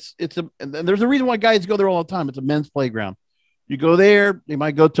women. And there's a reason why guys go there all the time. It's a men's playground. You go there, they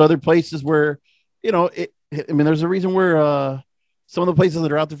might go to other places where, you know, there's a reason where some of the places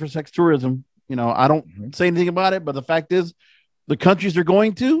that are out there for sex tourism, you know, I don't say anything about it, but the fact is the countries they're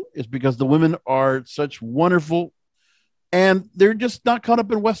going to is because the women are such wonderful and they're just not caught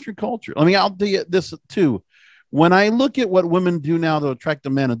up in Western culture. I mean, I'll tell you this too. When I look at what women do now to attract the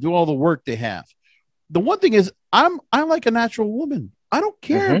men and do all the work they have, the one thing is I like a natural woman. I don't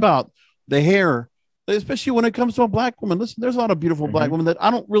care about the hair, especially when it comes to a black woman. Listen, there's a lot of beautiful black women that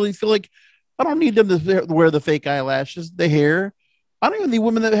I don't really feel like I don't need them to wear the fake eyelashes, the hair. I don't even need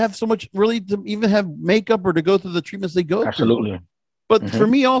women that have so much really to even have makeup or to go through the treatments they go through. But for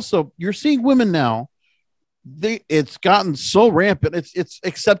me also, you're seeing women now, it's gotten so rampant. It's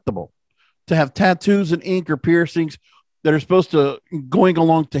acceptable to have tattoos and ink or piercings that are supposed to going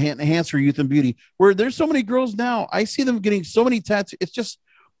along to enhance her youth and beauty, where there's so many girls now, I see them getting so many tattoos. It's just,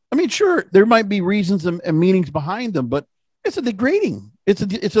 I mean, sure, there might be reasons and meanings behind them, but it's a degrading.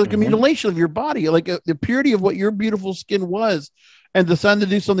 It's like a mutilation of your body, like the purity of what your beautiful skin was, and deciding to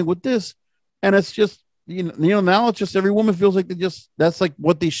do something with this. And it's just, you know, now it's just every woman feels like that's like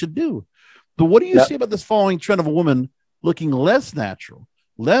what they should do. But what do you see about this following trend of a woman looking less natural,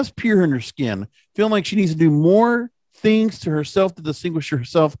 less pure in her skin, feeling like she needs to do more things to herself to distinguish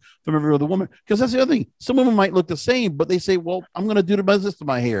herself from every other woman? Because that's the other thing. Some women might look the same, but they say, well, I'm going to do this to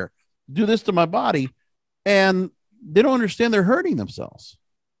my hair, do this to my body. And they don't understand they're hurting themselves.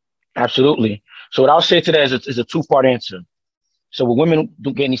 Absolutely. So what I'll say to that is a two-part answer. So with women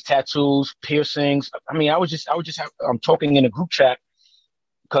getting these tattoos, piercings, I mean, I'm talking in a group chat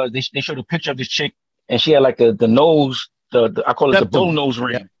because they showed a picture of this chick and she had like the nose, I call it the bull nose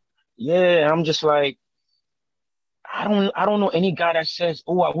ring. Yeah. I'm just like, I don't know any guy that says,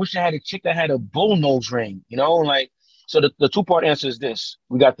 oh, I wish I had a chick that had a bull nose ring, you know, like, so the two-part answer is this.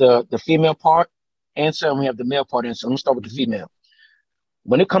 We got the female part answer and we have the male part answer. Let me start with the female.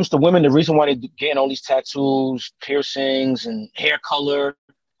 When it comes to women, the reason why they're getting all these tattoos, piercings, and hair color,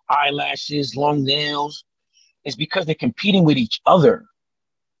 eyelashes, long nails, is because they're competing with each other.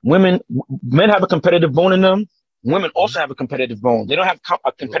 Men have a competitive bone in them. Women also have a competitive bone. They don't have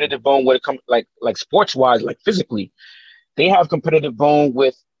a competitive bone when it comes like sports-wise, like physically. They have competitive bone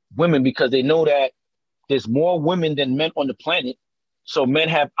with women because they know that there's more women than men on the planet. So men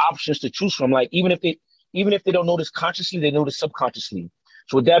have options to choose from. Like even if they don't know this consciously, they know this subconsciously.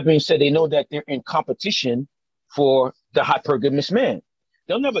 So with that being said, they know that they're in competition for the hypergamous man.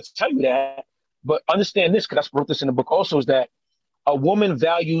 They'll never tell you that, but understand this, because I wrote this in the book also, is that a woman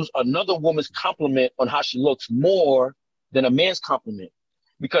values another woman's compliment on how she looks more than a man's compliment,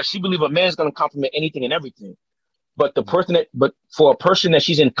 because she believes a man's going to compliment anything and everything. But for a person that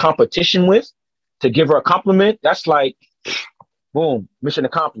she's in competition with to give her a compliment, that's like, boom, mission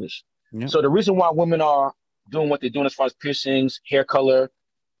accomplished. Yeah. So the reason why women are doing what they're doing as far as piercings, hair color,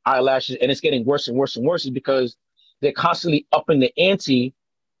 eyelashes, and it's getting worse and worse and worse, is because they're constantly upping the ante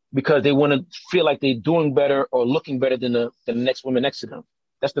because they want to feel like they're doing better or looking better than the next woman next to them.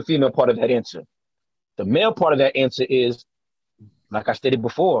 That's the female part of that answer. The male part of that answer is, like I stated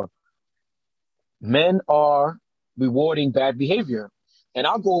before, men are rewarding bad behavior. And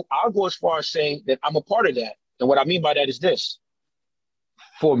I'll go as far as saying that I'm a part of that. And what I mean by that is this.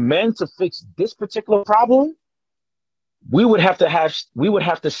 For men to fix this particular problem, we would have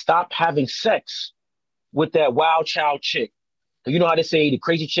to stop having sex with that wild child chick. You know how they say the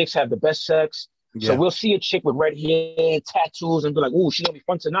crazy chicks have the best sex? Yeah. So we'll see a chick with red hair, tattoos, and be like, "Ooh, she's gonna be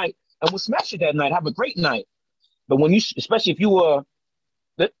fun tonight," and we'll smash it that night, have a great night. But especially if you were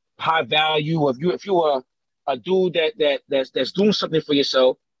high value, or if you were a dude that's doing something for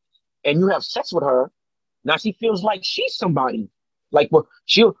yourself, and you have sex with her, now she feels like she's somebody. Like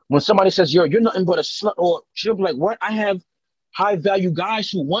when somebody says you're nothing but a slut, or she'll be like, "What? I have high value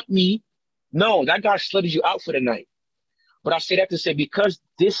guys who want me." No, that guy slutted you out for the night. But I say that to say, because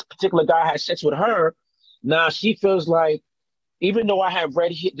this particular guy had sex with her, now she feels like, even though I have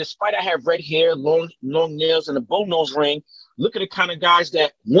red hair, despite I have red hair, long nails, and a bull nose ring, look at the kind of guys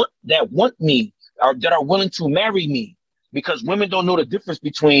that want me, or that are willing to marry me. Because women don't know the difference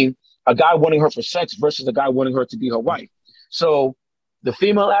between a guy wanting her for sex versus a guy wanting her to be her wife. So the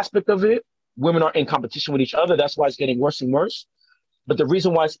female aspect of it, women are in competition with each other. That's why it's getting worse and worse. But the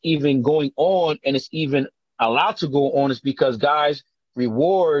reason why it's even going on, and it's even allowed to go on, is because guys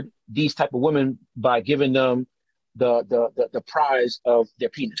reward these type of women by giving them the prize of their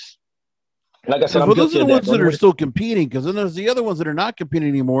penis. Like I said, well, those are the ones that are still competing, because then there's the other ones that are not competing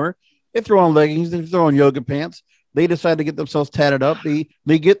anymore. They throw on leggings, they throw on yoga pants. They decide to get themselves tatted up. They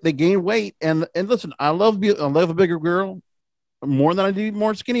gain weight. And listen, I love a bigger girl more than I do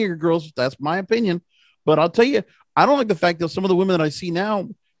more skinnier girls. That's my opinion. But I'll tell you, I don't like the fact that some of the women that I see now,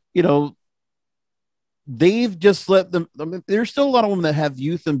 they've just let them. I mean, there's still a lot of women that have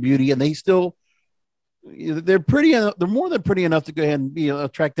youth and beauty, and they're pretty. They're more than pretty enough to go ahead and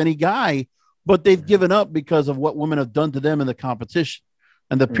attract any guy, but they've given up because of what women have done to them in the competition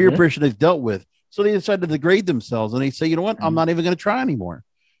and the peer pressure they've dealt with. So they decide to degrade themselves, and they say, "You know what? I'm not even going to try anymore."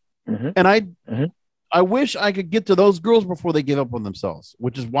 And I wish I could get to those girls before they give up on themselves,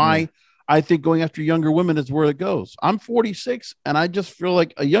 which is why I think going after younger women is where it goes. I'm 46, and I just feel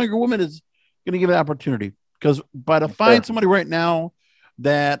like a younger woman is going to give an opportunity, because to find somebody right now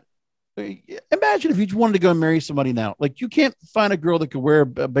that, imagine if you wanted to go and marry somebody now, like you can't find a girl that could wear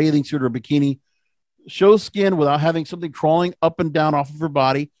a bathing suit or a bikini, show skin without having something crawling up and down off of her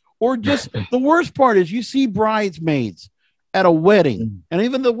body. Or just the worst part is you see bridesmaids at a wedding, and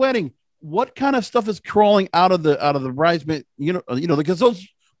even the wedding, what kind of stuff is crawling out of the bridesmaid, because those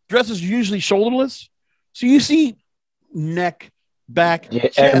dresses are usually shoulderless. So you see neck, back,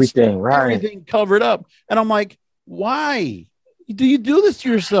 chest, everything covered up. And I'm like, why do you do this to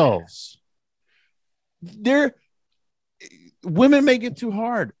yourselves? Women make it too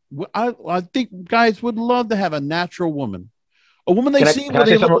hard. I think guys would love to have a natural woman, a woman they see where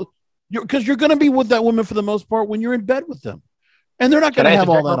they look, because you're going to be with that woman for the most part when you're in bed with them, and they're not going to have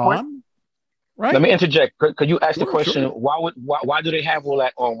all that on. Right? Let me interject. Could you ask the question? Sure. Why do they have all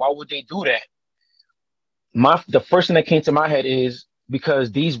that on? Why would they do that? The first thing that came to my head is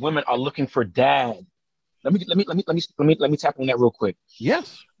because these women are looking for dad. Let me tap on that real quick.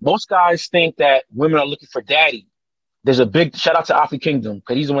 Yes. Most guys think that women are looking for daddy. There's a big shout out to Afi Kingdom,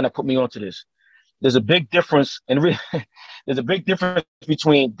 because he's the one that put me onto this. There's a big difference, there's a big difference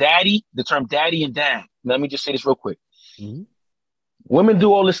between daddy, the term daddy, and dad. Let me just say this real quick. Women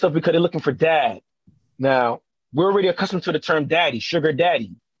do all this stuff because they're looking for dad. Now, we're already accustomed to the term daddy, sugar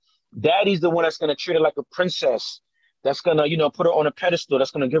daddy. Daddy's the one that's going to treat her like a princess, that's going to, put her on a pedestal, that's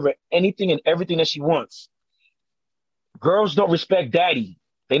going to give her anything and everything that she wants. Girls don't respect daddy.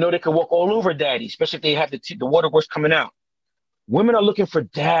 They know they can walk all over daddy, especially if they have the waterworks coming out. Women are looking for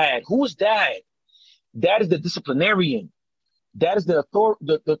dad. Who is dad? Dad is the disciplinarian. Dad is the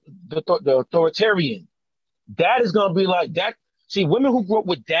authoritarian. Dad is going to be like that. See, women who grew up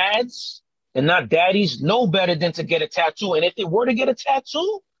with dads and not daddies know better than to get a tattoo. And if they were to get a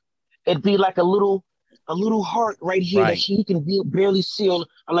tattoo, it'd be like a little heart right here that Right. she can barely see, or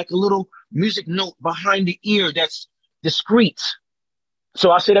like a little music note behind the ear that's discreet.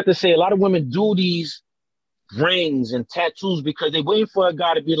 So I say that to say a lot of women do these rings and tattoos because they waiting for a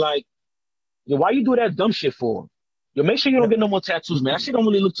guy to be like, yo, why you do that dumb shit for? Yo, make sure you don't get no more tattoos, man. That shit don't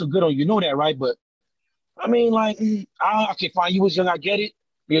really look too good on you. You know that, right? But I mean, like, okay, fine. You was young, I get it.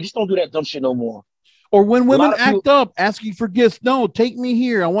 But yeah, just don't do that dumb shit no more. Or when A women lot of act people, up, asking for gifts. No, take me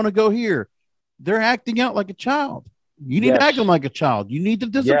here. I want to go here. They're acting out like a child. You need to act them yes, like a child. You need to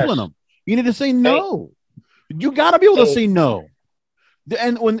discipline yes. them. You need to say Hey, no. You got to be able to hey, say no.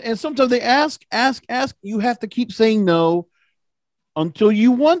 And sometimes they ask. You have to keep saying no until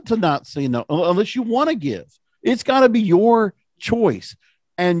you want to not say no, unless you want to give. It's got to be your choice.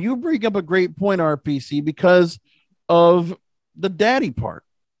 And you bring up a great point, RPC, because of the daddy part.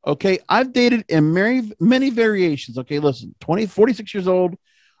 Okay. I've dated in many variations. Okay. Listen, 46 years old.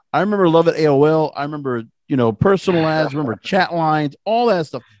 I remember love at AOL. I remember, personal ads, remember chat lines, all that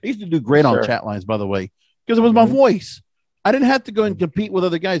stuff. I used to do great yes, on sir. chat lines, by the way, because it was my Mm-hmm. voice. I didn't have to go and compete with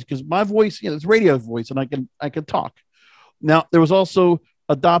other guys because my voice, it's radio voice and I can talk. Now there was also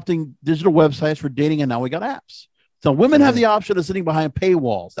adopting digital websites for dating, and now we got apps. So women have Mm-hmm. the option of sitting behind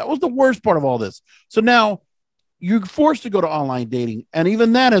paywalls. That was the worst part of all this. So now you're forced to go to online dating, and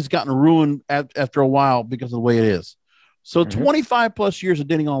even that has gotten ruined after a while because of the way it is. So Mm-hmm. 25 plus years of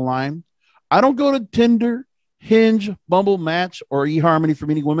dating online. I don't go to Tinder, Hinge, Bumble, Match, or eHarmony for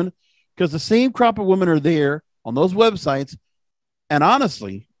meeting women because the same crop of women are there on those websites. And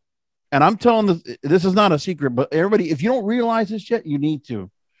honestly, and I'm telling this is not a secret, but everybody, if you don't realize this yet, you need to.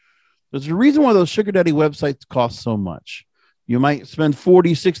 There's a reason why those sugar daddy websites cost so much. You might spend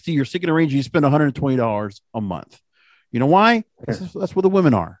 40, 60, you're seeking a range, you spend $120 a month. You know why? That's where the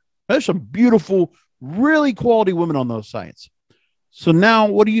women are. There's some beautiful, really quality women on those sites. So now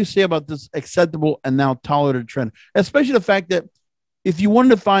what do you say about this acceptable and now tolerated trend? Especially the fact that if you wanted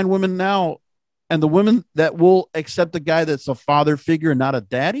to find women now and the women that will accept a guy that's a father figure and not a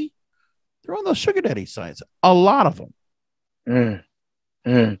daddy, they're on those sugar daddy sites. A lot of them. Mm,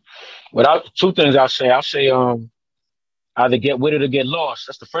 mm. Without two things I'll say either get with it or get lost.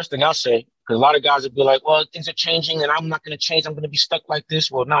 That's the first thing I'll say. Because a lot of guys would be like, well, things are changing and I'm not gonna change. I'm gonna be stuck like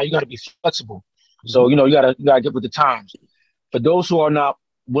this. Well, now you gotta be flexible. So, you gotta get with the times. For those who are not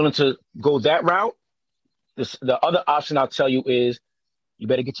willing to go that route, the other option I'll tell you is you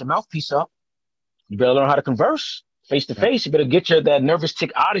better get your mouthpiece up. You better learn how to converse face to Yep. face. You better get that nervous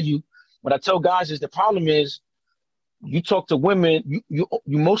tick out of you. What I tell guys is the problem is you talk to women, you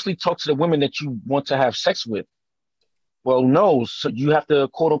mostly talk to the women that you want to have sex with. Well, no, so you have to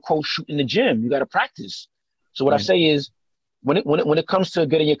quote unquote shoot in the gym. You got to practice. So what I Right. say is when it comes to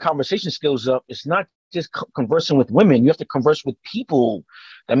getting your conversation skills up, it's not just conversing with women. You have to converse with people.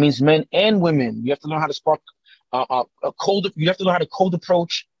 That means men and women. You have to learn how to spark a cold. You have to learn how to cold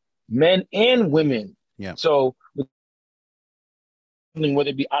approach men and women. Yeah. So whether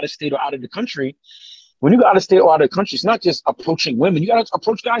it be out of state or out of the country, when you go out of state or out of the country, it's not just approaching women. You got to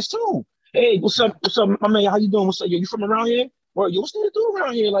approach guys too. Hey, what's up? What's up, my man? How you doing? What's up? Yo, you from around here? Or yo, what's there to do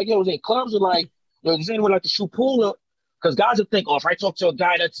around here? Like, yo, is there clubs or like, yo, is anyone like to shoot pool? Because guys will think, oh, if I talk to a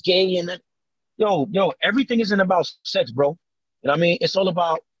guy that's gay and that, yo, everything isn't about sex, bro. You know what I mean? It's all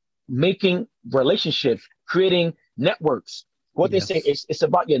about making relationships, creating networks. What they say Yes. is it's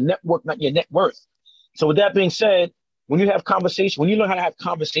about your network, not your net worth. So with that being said, when you have conversations, when you learn how to have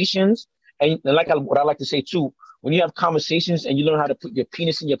conversations, and what I like to say too, when you have conversations and you learn how to put your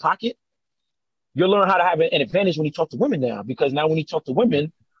penis in your pocket, you'll learn how to have an advantage when you talk to women now. Because now when you talk to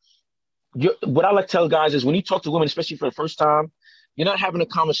women, what I like to tell guys is when you talk to women, especially for the first time, you're not having a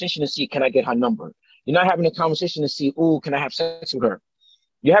conversation to see, can I get her number? You're not having a conversation to see, oh, can I have sex with her?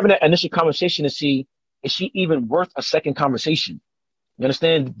 You're having that initial conversation to see, is she even worth a second conversation? You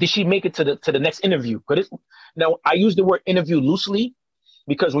understand? Did she make it to the next interview? Now, I use the word interview loosely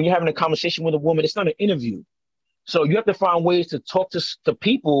because when you're having a conversation with a woman, it's not an interview. So you have to find ways to talk to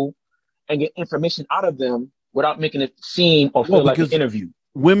people and get information out of them without making it seem or feel like an Because interview.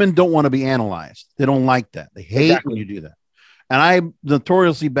 women don't want to be analyzed. They don't like that. They hate when Exactly. you do that. And I'm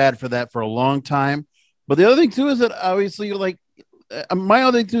notoriously bad for that for a long time. But the other thing too is that obviously, like, my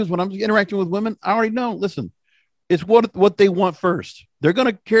other thing too is when I'm interacting with women, I already know. Listen, it's what they want first. They're going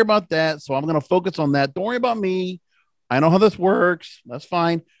to care about that, so I'm going to focus on that. Don't worry about me. I know how this works. That's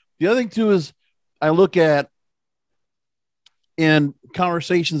fine. The other thing too is I look at in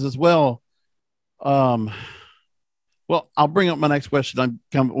conversations as well. Well, I'll bring up my next question.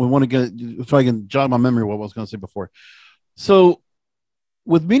 We want to get so I can jog my memory what I was going to say before. So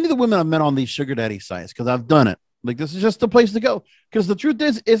with many of the women I've met on these sugar daddy sites, because I've done it, like this is just the place to go. Because the truth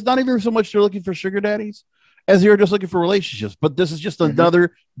is, it's not even so much they're looking for sugar daddies as they're just looking for relationships. But this is just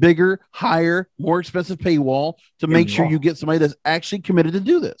another bigger, higher, more expensive paywall to make sure you get somebody that's actually committed to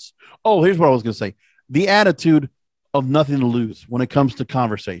do this. Oh, here's what I was going to say. The attitude of nothing to lose when it comes to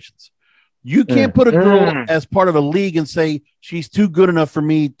conversations. You can't put a girl as part of a league and say she's too good enough for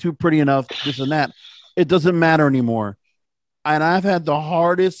me, too pretty enough, this and that. It doesn't matter anymore. And I've had the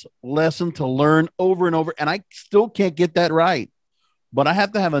hardest lesson to learn over and over, and I still can't get that right. But I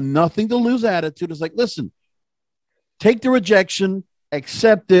have to have a nothing to lose attitude. It's like, listen, take the rejection,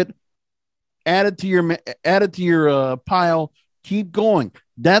 accept it, add it to your pile, keep going.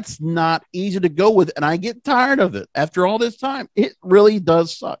 That's not easy to go with, and I get tired of it after all this time. It really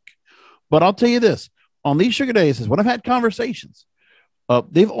does suck. But I'll tell you this, on these sugar days, when I've had conversations,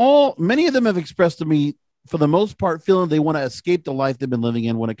 many of them have expressed to me, for the most part, feeling they want to escape the life they've been living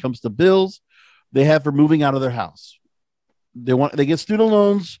in when it comes to bills they have for moving out of their house. They get student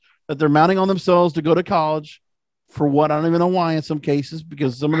loans that they're mounting on themselves to go to college for what, I don't even know why in some cases,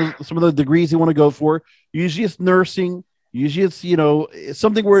 because some of the degrees they want to go for, usually it's nursing, usually it's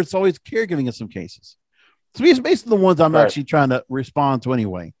something where it's always caregiving in some cases. So it's basically the ones I'm actually trying to respond to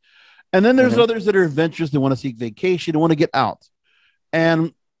anyway. And then there's others that are adventurous. They want to seek vacation. They want to get out.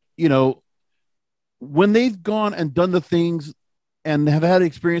 And, when they've gone and done the things and have had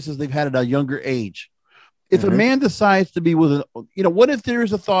experiences they've had at a younger age, if a man decides to be with what if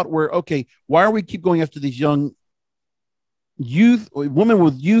there's a thought where, okay, why are we keep going after these young women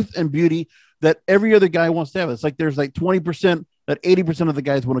with youth and beauty that every other guy wants to have? It's like there's like 20% that 80% of the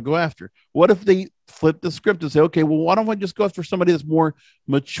guys want to go after. What if they flip the script and say, okay, well, why don't I just go after somebody that's more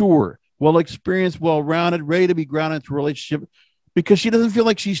mature, well experienced, well-rounded, ready to be grounded into a relationship, because she doesn't feel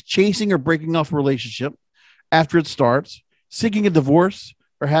like she's chasing or breaking off a relationship after it starts, seeking a divorce,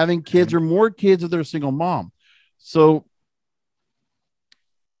 or having kids or more kids if they're a single mom. So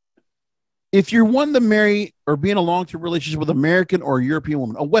if you're one to marry or be in a long-term relationship with an American or a European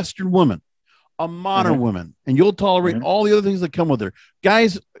woman, a Western woman, a modern woman, and you'll tolerate all the other things that come with her.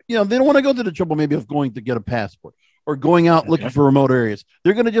 Guys, they don't want to go to the trouble maybe of going to get a passport or going out looking for remote areas.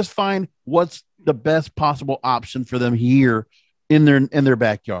 They're going to just find what's the best possible option for them here in their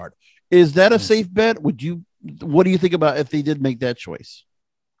backyard. Is that a safe bet? What do you think about if they did make that choice?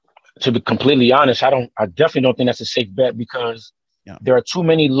 To be completely honest, I definitely don't think that's a safe bet, because there are too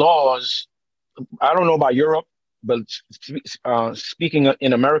many laws. I don't know about Europe, but speaking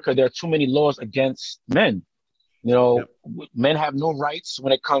in America, there are too many laws against men. Men have no rights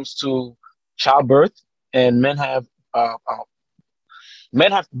when it comes to childbirth, and men have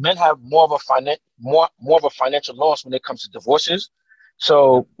more of a financial loss when it comes to divorces.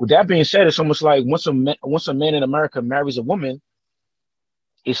 So with that being said, it's almost like once a man in America marries a woman,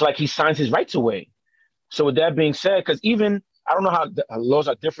 it's like he signs his rights away. So with that being said, because even I don't know how the laws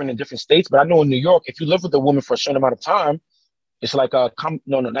are different in different states, but I know in New York, if you live with a woman for a certain amount of time, it's like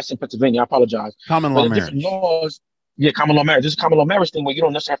no, that's in Pennsylvania. I apologize. Common law marriage. Different laws, common law marriage. This is a common law marriage thing where you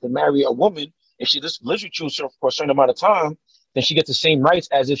don't necessarily have to marry a woman. If she just lives with you for a certain amount of time, then she gets the same rights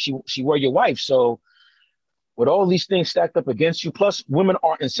as if she were your wife. So with all these things stacked up against you, plus women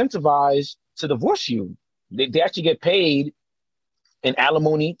are incentivized to divorce you. They actually get paid in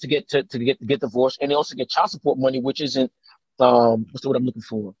alimony to get divorced, and they also get child support money, which isn't what's the word I'm looking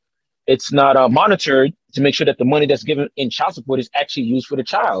for? It's not monitored to make sure that the money that's given in child support is actually used for the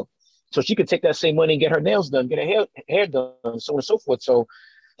child. So she could take that same money and get her nails done, get her hair done, so on and so forth. So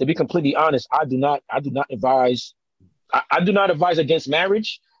to be completely honest, I do not advise against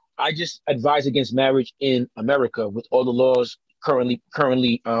marriage. I just advise against marriage in America with all the laws currently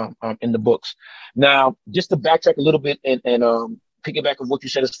in the books. Now, just to backtrack a little bit and piggyback of what you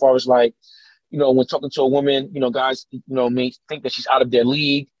said as far as like, when talking to a woman, guys, may think that she's out of their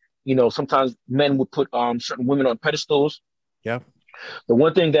league. Sometimes men would put certain women on pedestals. Yeah. The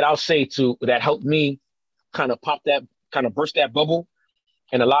one thing that I'll say that helped me kind of burst that bubble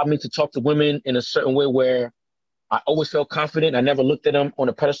and allowed me to talk to women in a certain way where I always felt confident. I never looked at them on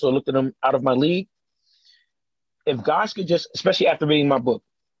a pedestal, looked at them out of my league. If guys could just, especially after reading my book,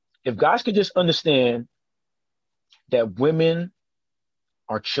 if guys could just understand that women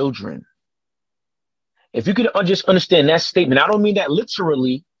are children. If you could just understand that statement, I don't mean that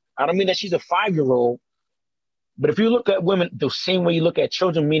literally. I don't mean that she's a 5-year-old. But if you look at women the same way you look at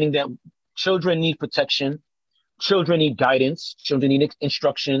children, meaning that children need protection, children need guidance, children need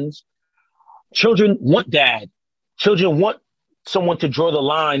instructions, children want dad, children want someone to draw the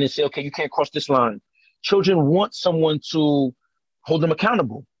line and say, okay, you can't cross this line. Children want someone to hold them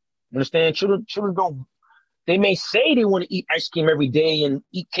accountable. You understand? Children don't They may say they want to eat ice cream every day and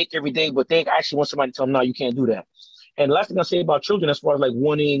eat cake every day, but they actually want somebody to tell them, no, you can't do that. And the last thing I'll say about children, as far as like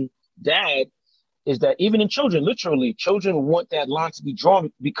wanting dad, is that even in children, literally, children want that line to be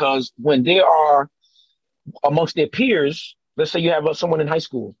drawn because when they are amongst their peers, let's say you have someone in high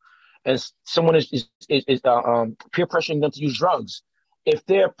school and someone is peer pressuring them to use drugs. If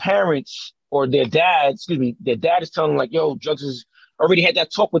their parents or their dad, excuse me, their dad is telling them like, yo, drugs is already had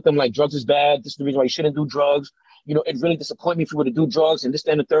that talk with them, like drugs is bad. This is the reason why you shouldn't do drugs. You know, it really disappoints me if you were to do drugs and this,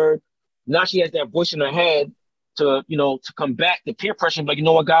 that, and the third. Now she has that voice in her head to, you know, to combat the peer pressure. Like, you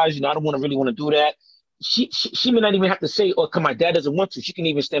know what, guys, you know, I don't really want to do that. She may not even have to say, oh, come, my dad doesn't want to. She can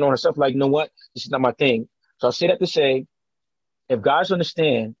even stand on herself like, you know what, this is not my thing. So I say that to say, if guys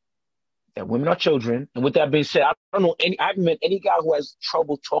understand that women are children, and with that being said, I haven't met any guy who has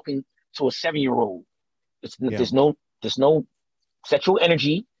trouble talking to a 7-year-old. There's no sexual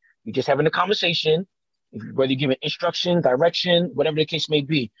energy. You're just having a conversation, whether you're giving instruction, direction, whatever the case may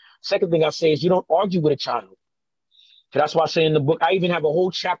be. Second thing I say is you don't argue with a child. So that's why I say in the book, I even have a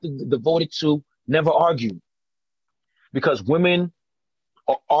whole chapter devoted to never argue. Because women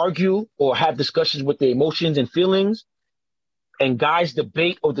argue or have discussions with their emotions and feelings, and guys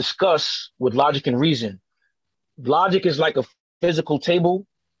debate or discuss with logic and reason. Logic is like a physical table.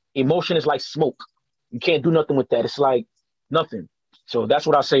 Emotion is like smoke. You can't do nothing with that. It's like nothing. So that's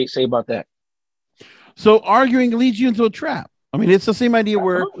what I say about that. So arguing leads you into a trap. I mean, it's the same idea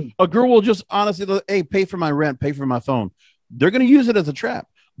where a girl will just honestly, hey, pay for my rent, pay for my phone. They're going to use it as a trap.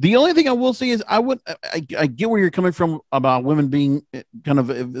 The only thing I will say is I get where you're coming from about women being kind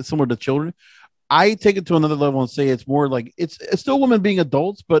of similar to children. I take it to another level and say it's more like it's still women being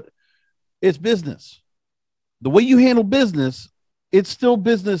adults, but it's business. The way you handle business, it's still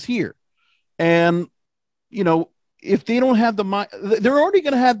business here. And, you know, if they don't have the mind, they're already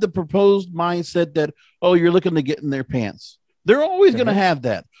going to have the proposed mindset that, oh, you're looking to get in their pants. They're always going to have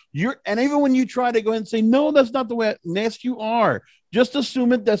that. And even when you try to go ahead and say, no, that's not the way, yes, you are. Just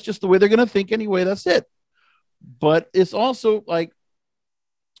assume it. That's just the way they're going to think anyway. That's it. But it's also like,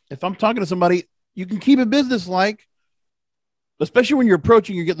 if I'm talking to somebody, you can keep it business-like, especially when you're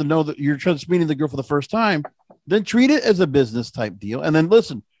approaching, you're getting to know that you're just meeting the girl for the first time, then treat it as a business type deal. And then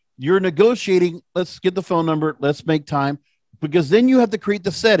listen, you're negotiating. Let's get the phone number. Let's make time, because then you have to create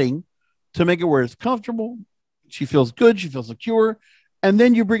the setting to make it where it's comfortable. She feels good. She feels secure. And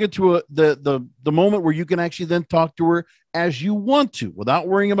then you bring it to the moment where you can actually then talk to her as you want to, without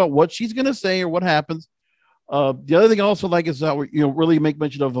worrying about what she's going to say or what happens. The other thing I also like is that, you know, really make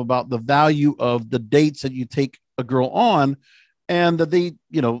mention of about the value of the dates that you take a girl on, and that they,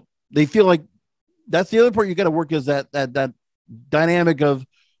 you know, they feel like that's the other part you got to work is that dynamic of,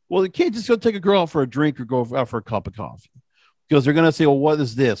 well, you can't just go take a girl out for a drink or go out for a cup of coffee, because they're going to say, well, what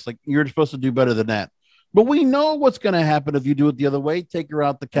is this? Like, you're supposed to do better than that. But we know what's going to happen if you do it the other way. Take her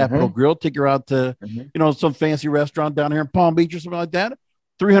out to Capitol Grill, take her out to, you know, some fancy restaurant down here in Palm Beach or something like that.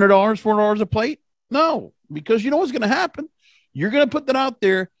 $300, $400 a plate. No, because you know what's going to happen. You're going to put that out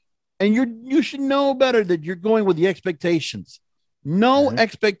there, and you should know better that you're going with the expectations. No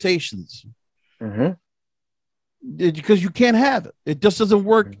expectations. Because you can't have it. It just doesn't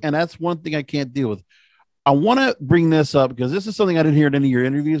work. And that's one thing I can't deal with. I want to bring this up because this is something I didn't hear in any of your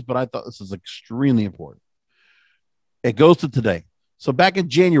interviews, but I thought this is extremely important. It goes to today. So back in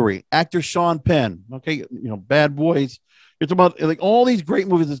January, actor Sean Penn, okay, you know, Bad Boys. It's about like all these great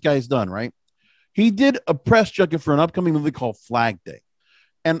movies this guy's done, right? He did a press junket for an upcoming movie called Flag Day.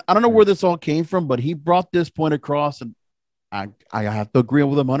 And I don't know where this all came from, but he brought this point across, and I have to agree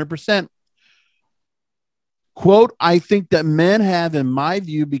with him 100%. Quote, I think that men have, in my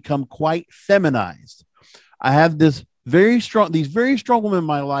view, become quite feminized. I have these very strong women in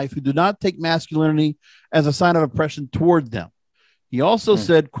my life who do not take masculinity as a sign of oppression toward them. He also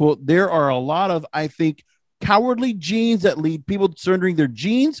said, quote, there are a lot of, I think, cowardly genes that lead people surrendering their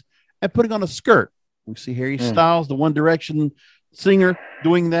genes and putting on a skirt. We see Harry Styles, the One Direction singer,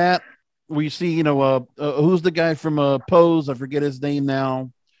 doing that. We see, you know, who's the guy from Pose? I forget his name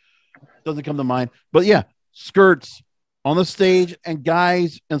now. Doesn't come to mind. But yeah, skirts on the stage, and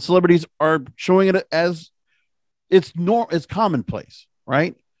guys and celebrities are showing it as it's commonplace,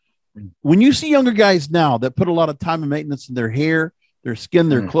 right? When you see younger guys now that put a lot of time and maintenance in their hair, their skin,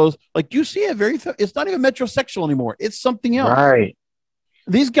 their clothes, like you see it's not even metrosexual anymore. It's something else. Right.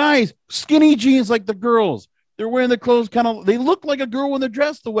 These guys, skinny jeans like the girls, they're wearing the clothes they look like a girl when they're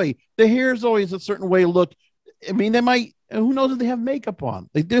dressed the way. The hair is always a certain way look. I mean, who knows if they have makeup on?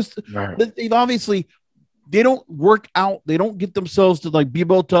 They just, they've obviously, they don't work out. They don't get themselves to like be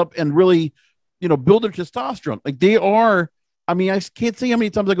built up and really, you know, build their testosterone. Like they are, I mean, I can't say how many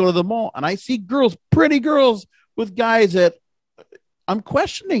times I go to the mall and I see girls, pretty girls with guys that I'm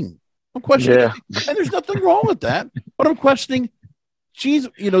questioning. Yeah. And there's nothing wrong with that. But I'm questioning. She's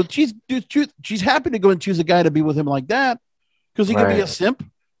happy to go and choose a guy to be with him like that because he can be a simp.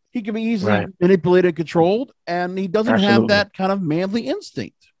 He can be easily manipulated and controlled, and he doesn't have that kind of manly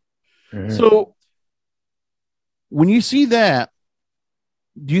instinct. Mm-hmm. So when you see that,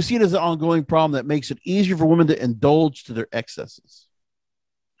 do you see it as an ongoing problem that makes it easier for women to indulge to their excesses?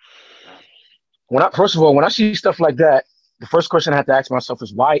 First of all, when I see stuff like that, the first question I have to ask myself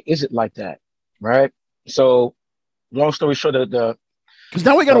is, why is it like that? Right? So long story short, because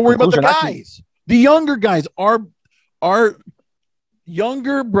now we got to worry about the guys. The younger guys, our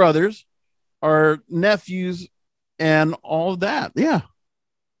younger brothers, our nephews, and all of that. Yeah.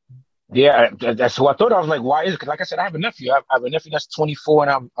 Yeah, that's who I thought. I was like, why is it? Because like I said, I have a nephew. I have a nephew that's 24,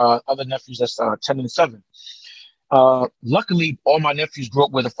 and I have other nephews that's 10 and 7. Luckily, all my nephews grew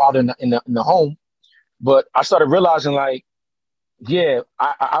up with a father in the home. But I started realizing, like, yeah,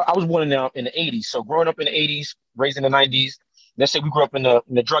 I was born in the 80s. So growing up in the 80s, raised in the 90s, let's say we grew up in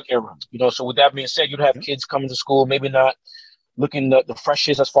the drug era. So with that being said, you'd have kids coming to school, maybe not looking the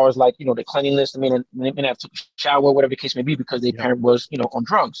freshest as far as, like, the cleanliness. I mean, they may have to shower, whatever the case may be, because their parent was, on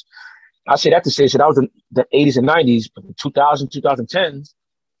drugs. I say that to say, so that was in the 80s and 90s, but the 2010s,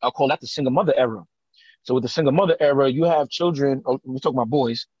 I'll call that the single mother era. So with the single mother era, you have children, we're talking about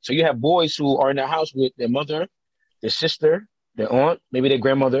boys. So you have boys who are in their house with their mother, their sister, their aunt, maybe their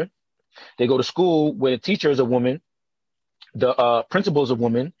grandmother. They go to school where the teacher is a woman, the principal is a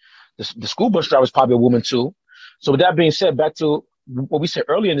woman, the school bus driver is probably a woman too. So with that being said, back to what we said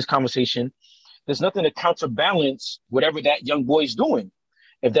earlier in this conversation, there's nothing to counterbalance whatever that young boy is doing.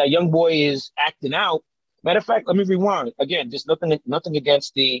 If that young boy is acting out, matter of fact, let me rewind again. There's nothing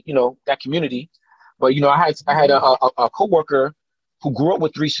against the that community, but I had a coworker who grew up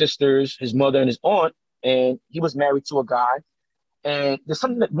with 3 sisters, his mother and his aunt, and he was married to a guy. And there's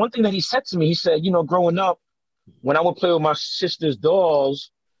one thing that he said to me. He said, growing up, when I would play with my sister's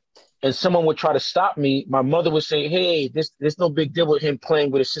dolls, and someone would try to stop me, my mother would say, "Hey, there's no big deal with him playing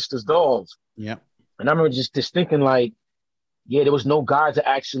with his sister's dolls." Yeah. And I remember just thinking, like, yeah, there was no guy to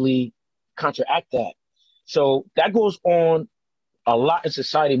actually counteract that. So that goes on a lot in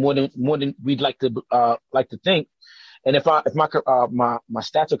society, more than we'd like to think. And if my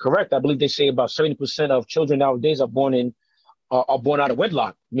stats are correct, I believe they say about 70% of children nowadays are born out of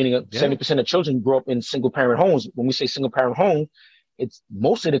wedlock, meaning 70% of children grow up in single parent homes. When we say single parent home, it's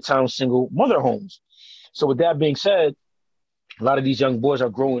most of the time single mother homes. So with that being said, a lot of these young boys are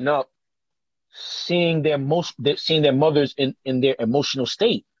growing up seeing their mothers in their emotional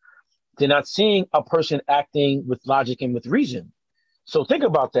state. They're not seeing a person acting with logic and with reason. So think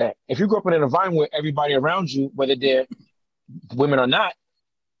about that. If you grew up in an environment where everybody around you, whether they're women or not,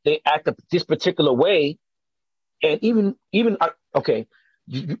 they act this particular way, and even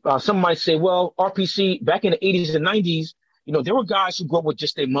some might say, well, RPC back in the 80s and 90s, there were guys who grew up with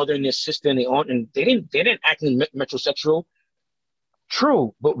just their mother and their sister and their aunt, and they didn't act metrosexual.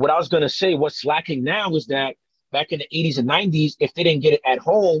 True, but what I was going to say, what's lacking now is that back in the 80s and 90s, if they didn't get it at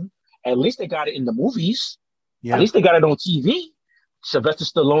home, at least they got it in the movies. Yeah. At least they got it on TV. Sylvester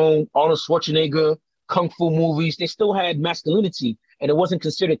Stallone, Arnold Schwarzenegger, Kung Fu movies, they still had masculinity, and it wasn't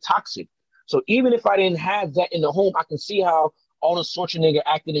considered toxic. So even if I didn't have that in the home, I can see how Arnold Schwarzenegger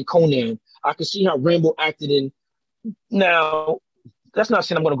acted in Conan. I can see how Rambo acted in. Now, that's not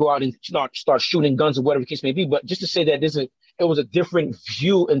saying I'm going to go out and start shooting guns or whatever the case may be, but just to say that it was a different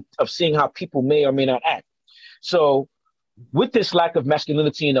view of seeing how people may or may not act. So with this lack of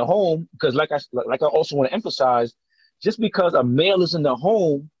masculinity in the home, because like I also want to emphasize, just because a male is in the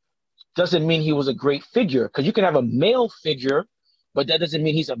home doesn't mean he was a great figure. Because you can have a male figure, but that doesn't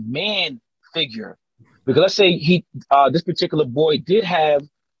mean he's a man figure. Because let's say this particular boy did have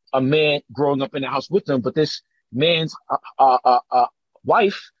a man growing up in the house with him, but this man's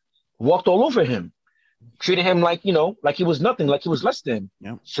wife walked all over him, treated him like he was nothing, like he was less than.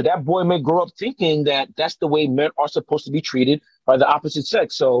 Yeah. So that boy may grow up thinking that that's the way men are supposed to be treated by the opposite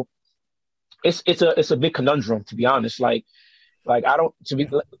sex. So it's a big conundrum, to be honest. When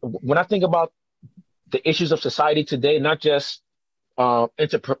I think about the issues of society today, not just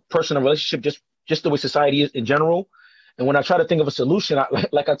interpersonal relationship, just the way society is in general. And when I try to think of a solution, I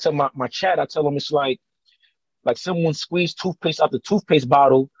tell my chat, I tell them it's like someone squeezed toothpaste out the toothpaste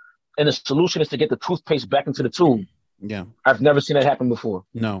bottle, and the solution is to get the toothpaste back into the tube. Yeah. I've never seen that happen before.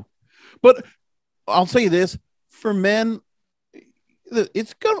 No. But I'll say this, for men,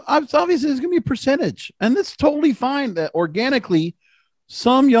 it's obviously there's going to be a percentage, and it's totally fine that organically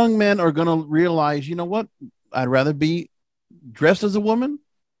some young men are going to realize, you know what, I'd rather be dress as a woman,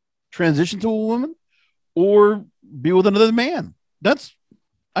 transition to a woman, or be with another man.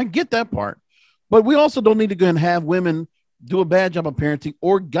 I get that part. But we also don't need to go and have women do a bad job of parenting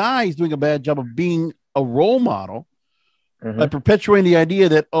or guys doing a bad job of being a role model by perpetuating the idea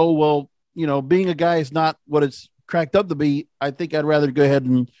that, oh, well, being a guy is not what it's cracked up to be. I think I'd rather go ahead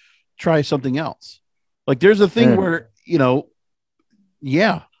and try something else. Like there's a thing where,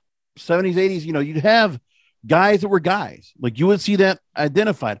 70s, 80s, you'd have guys that were guys. Like you would see that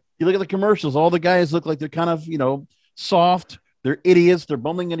identified. You look at the commercials, all the guys look like they're kind of, soft. They're idiots. They're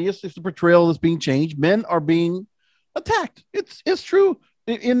bumbling idiots. It's the portrayal that's being changed. Men are being attacked. It's true.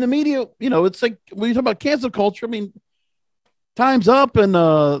 In the media, it's like when you talk about cancel culture, I mean, Time's Up and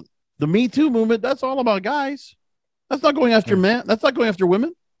the Me Too movement, that's all about guys. That's not going after men. That's not going after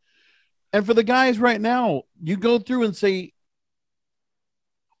women. And for the guys right now, you go through and say,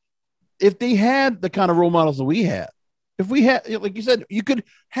 if they had the kind of role models that we had, if we had, like you said, you could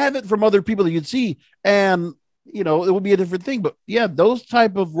have it from other people that you'd see, and it would be a different thing. But yeah, those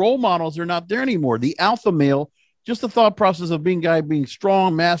type of role models are not there anymore. The alpha male, just the thought process of being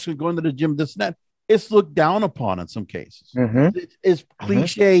strong, masculine, going to the gym, this and that, it's looked down upon in some cases. It's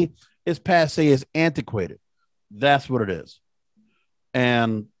cliche, it's passe, it's antiquated. That's what it is.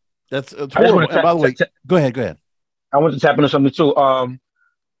 And it's horrible. And by the way, go ahead. I want to tap into something too.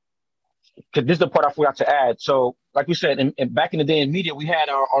 Because this is the part I forgot to add. So, like we said, and back in the day in media, we had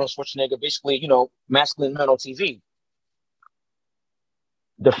our Arnold Schwarzenegger, basically, masculine men on TV.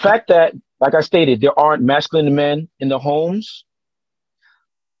 The fact that, like I stated, there aren't masculine men in the homes.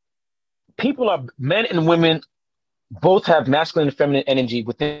 Men and women both have masculine and feminine energy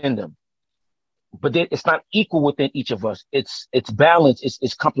within them, but it's not equal within each of us. It's balanced.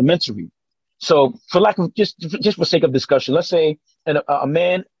 It's complementary. So, for lack of just for sake of discussion, let's say a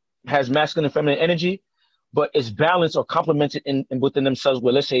man has masculine and feminine energy, but it's balanced or complemented in within themselves.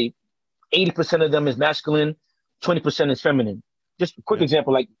 Where let's say 80% of them is masculine, 20% is feminine. Just a quick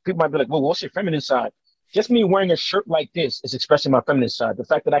example, like people might be like, well, what's your feminine side? Just me wearing a shirt like this is expressing my feminine side. The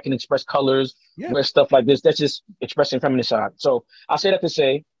fact that I can express colors, wear stuff like this, that's just expressing feminine side. So I say that to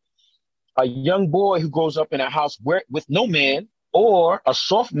say a young boy who grows up in a house with no man or a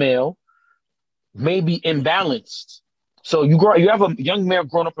soft male may be imbalanced. So you have a young male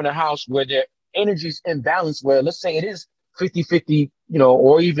growing up in a house where their energy is imbalanced, where let's say it is 50-50,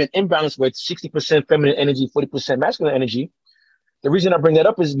 or even imbalanced where it's 60% feminine energy, 40% masculine energy. The reason I bring that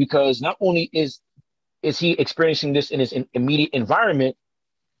up is because not only is he experiencing this in his immediate environment,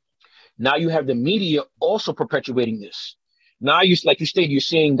 now you have the media also perpetuating this. Now like you stated, you're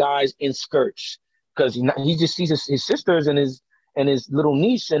seeing guys in skirts because he just sees his sisters and his little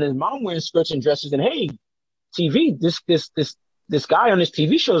niece and his mom wearing skirts and dresses, and hey, TV, this guy on this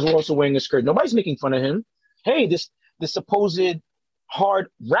TV show is also wearing a skirt. Nobody's making fun of him. Hey, this supposed hard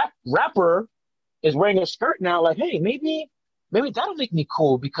rapper is wearing a skirt now. Like, hey, maybe that'll make me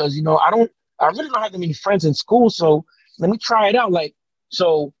cool because I really don't have that many friends in school, so let me try it out. Like,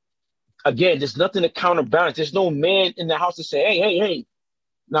 so again, there's nothing to counterbalance. There's no man in the house to say, hey,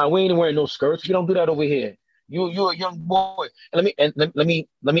 nah, we ain't wearing no skirts. We don't do that over here. You're a young boy. And let me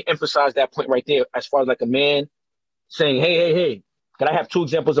emphasize that point right there. As far as like a man saying, hey, can I have two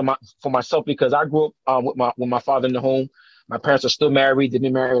examples for myself? Because I grew up with my father in the home. My parents are still married. They've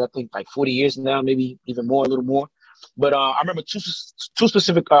been married, I think, like 40 years now, maybe even more, a little more. But I remember two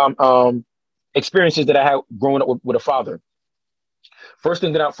specific experiences that I had growing up with a father. First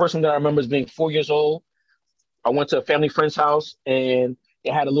thing that I remember is being 4 years old. I went to a family friend's house and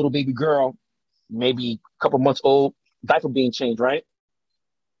they had a little baby girl, maybe a couple months old, diaper being changed, right?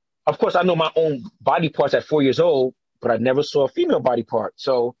 Of course, I know my own body parts at 4 years old, but I never saw a female body part.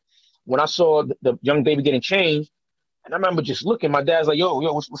 So when I saw the young baby getting changed, and I remember just looking, my dad's like, yo,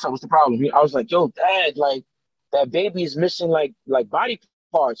 what's up? What's the problem? I was like, yo, Dad, like that baby is missing like body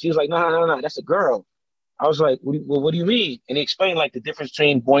parts. He was like, no, that's a girl. I was like, what do you mean? And he explained like the difference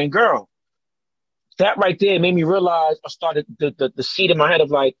between boy and girl. That right there made me realize, I started the seed in my head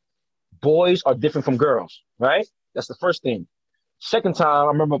of like, boys are different from girls, right? That's the first thing. Second time,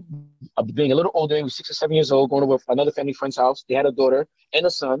 I remember being a little older, he was 6 or 7 years old, going to another family friend's house. They had a daughter and a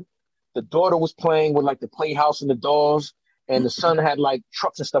son. The daughter was playing with like the playhouse and the dolls, and the son had like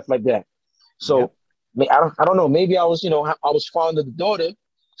trucks and stuff like that. So I don't know, maybe I was, I was fond of the daughter.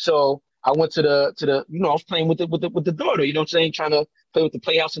 So I went to the I was playing with the daughter, you know what I'm saying? Trying to play with the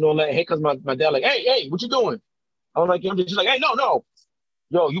playhouse and all that. Hey, cause my dad like, hey, what you doing? I was like, I'm just like, hey, no.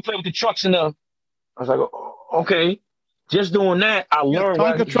 Yo, you play with the trucks and I was like, oh, okay. Just doing that, I learned.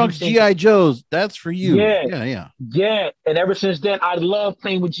 Tonka trucks, G.I. Joes, that's for you. Yeah. And ever since then, I love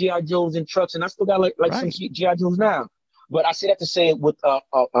playing with G.I. Joes and trucks, and I still got like some G.I. Joes now. But I say that to say with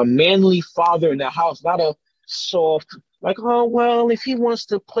a manly father in the house, not a soft, like, oh, well, if he wants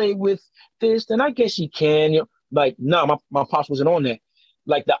to play with this, then I guess he can. Like, no, my pops wasn't on that.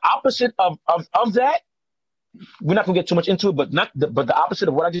 Like the opposite of that, we're not gonna get too much into it, but but the opposite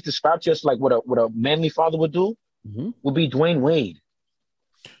of what I just described to us, like what a manly father would do, would be Dwayne Wade.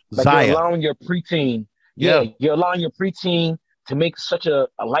 Like you're Zaya. allowing your preteen, Yeah. you're allowing your preteen to make such a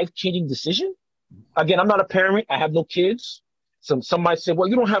life-changing decision. Again, I'm not a parent. I have no kids. Some might say, well,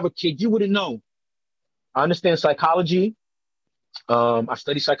 you don't have a kid. You wouldn't know. I understand psychology. I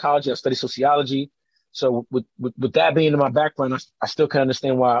study psychology. I study sociology. So with that being in my background, I still can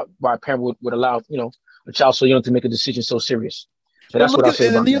understand why a parent would allow, a child so young to make a decision so serious. So But that's look what I'll at say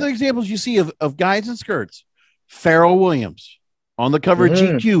and about the that. other examples you see of guys in skirts. Pharrell Williams on the cover of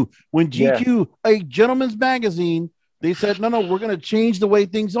Mhm. GQ. When Yeah. GQ, a gentleman's magazine, they said, no, we're going to change the way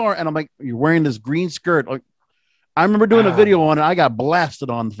things are. And I'm like, you're wearing this green skirt. Like, I remember doing a video on it. I got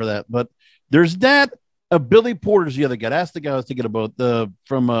blasted on for that. But there's that. Billy Porter's the other guy. That's the guy I was thinking about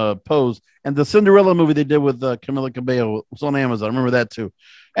from Pose and the Cinderella movie they did with Camila Cabello. It's on Amazon. I remember that too.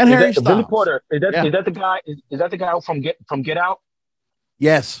 And Is Harry that Billy Styles. Porter? Yeah. Is that the guy? Is that the guy from Get Out?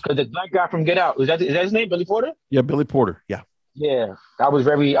 Yes. Because the black guy from Get Out, is that his name? Billy Porter? Yeah, Billy Porter. Yeah. Yeah. I was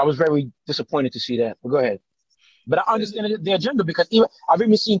very disappointed to see that. But go ahead. But I understand the agenda because I've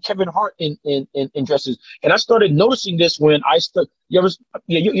even seen Kevin Hart in dresses, and I started noticing this when I started.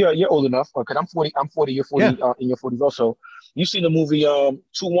 You're old enough because I'm 40. I'm 40. You're 40 Yeah. in your 40s also. You seen the movie To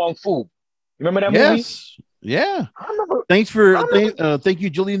Wong Fu? Remember that movie? Yes. Yeah. I remember. Thank you,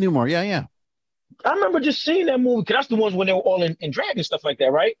 Julian Newmar. Yeah, yeah. I remember just seeing that movie because that's the ones when they were all in drag and stuff like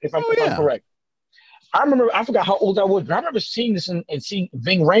that, right? If I'm correct. I remember. I forgot how old I was, but I remember seeing this and seeing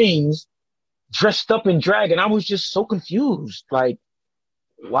Ving Rhames dressed up in drag, and I was just so confused. Like,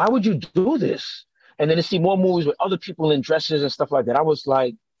 why would you do this? And then to see more movies with other people in dresses and stuff like that, I was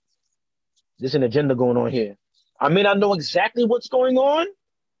like, there's an agenda going on here. I may not know exactly what's going on,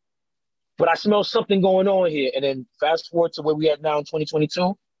 but I smell something going on here. And then fast forward to where we at now in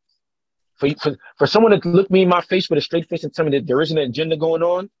 2022. For someone to look me in my face with a straight face and tell me that there isn't an agenda going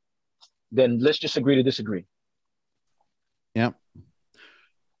on, then let's just agree to disagree. Yeah.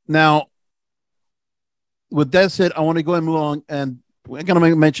 Now, with that said, I want to go ahead and move on. And we're going to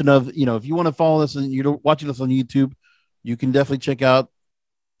make mention of, if you want to follow us and you're watching us on YouTube, you can definitely check out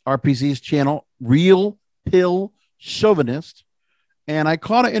RPC's channel, Real Pill Chauvinist. And I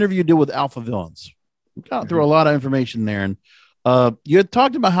caught an interview you did with Alpha Villains. We got through a lot of information there. And you had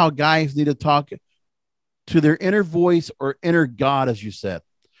talked about how guys need to talk to their inner voice or inner God, as you said.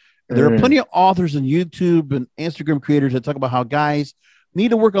 There are plenty of authors and YouTube and Instagram creators that talk about how guys need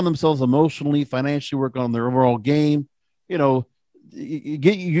to work on themselves emotionally, financially, work on their overall game. You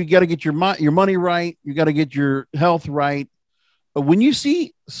got to get your money right. You got to get your health right. But when you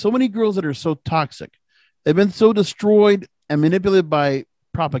see so many girls that are so toxic, they've been so destroyed and manipulated by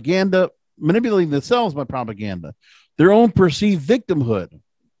propaganda, manipulating themselves by propaganda, their own perceived victimhood.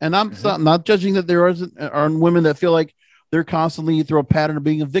 And I'm not judging that there aren't women that feel like they're constantly through a pattern of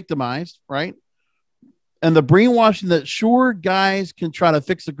being victimized, right? And the brainwashing that sure guys can try to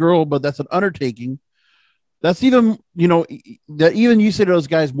fix a girl, but that's an undertaking. That's even, that even you say to those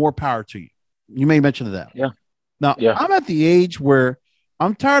guys, more power to you. You may mention that. Yeah. Now, I'm at the age where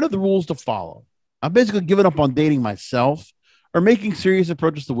I'm tired of the rules to follow. I've basically given up on dating myself or making serious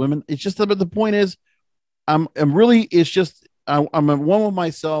approaches to women. It's just that the point is, I'm at one with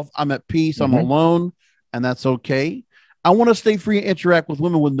myself. I'm at peace. I'm alone, and that's okay. I want to stay free and interact with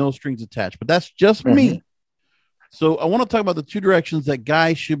women with no strings attached, but that's just me. So I want to talk about the two directions that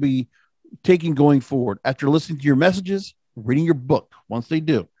guys should be taking going forward after listening to your messages, reading your book once they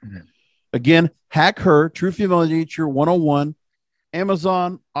do. Again, Hack Her, True Female Nature 101,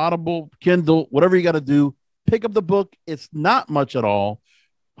 Amazon, Audible, Kindle, whatever you got to do. Pick up the book. It's not much at all.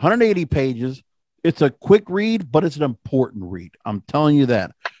 180 pages. It's a quick read, but it's an important read. I'm telling you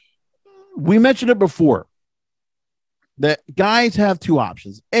that. We mentioned it before that guys have two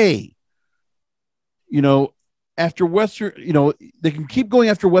options. After Western, they can keep going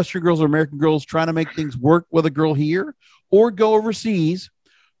after Western girls or American girls trying to make things work with a girl here, or go overseas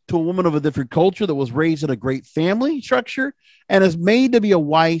to a woman of a different culture that was raised in a great family structure and is made to be a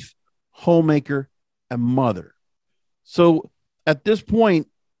wife, homemaker, and mother. So at this point,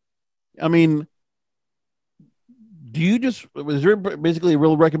 I mean, is there basically a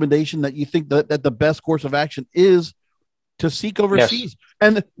real recommendation that you think that the best course of action is to seek overseas? Yes.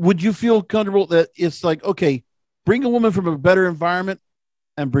 And would you feel comfortable that it's like, okay, bring a woman from a better environment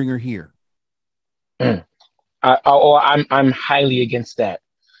and bring her here? I'm highly against that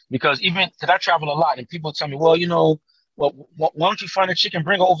because I travel a lot and people tell me, well, well, why don't you find a chick and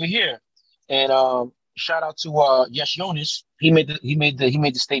bring her over here? And shout out to Yes Jonas. He made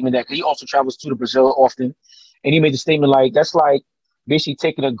the statement that he also travels to Brazil often, and he made the statement like that's like basically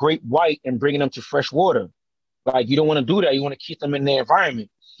taking a great white and bringing them to fresh water. Like you don't want to do that. You want to keep them in their environment.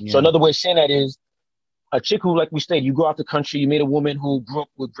 So Yeah. another way of saying that is a chick who, like we stated, you go out the country, you meet a woman who grew up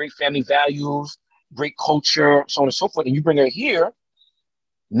with great family values, great culture, so on and so forth, and you bring her here.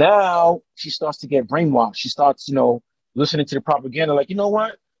 Now she starts to get brainwashed. She starts, listening to the propaganda. Like, you know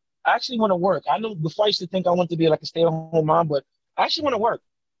what? I actually want to work. I know before I used to think I wanted to be like a stay-at-home mom, but I actually want to work.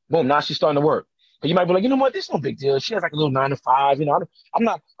 Boom, now she's starting to work. But you might be like, you know what? This is no big deal. She has like a little 9 to 5. I'm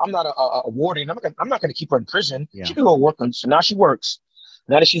not a warden. I'm not gonna keep her in prison. Yeah. She can go work. So now she works.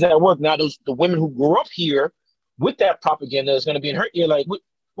 Now that she's at work, now the women who grew up here with that propaganda is gonna be in her ear. Like,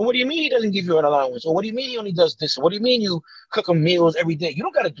 what do you mean he doesn't give you an allowance? Or what do you mean he only does this? Or what do you mean you cook him meals every day? You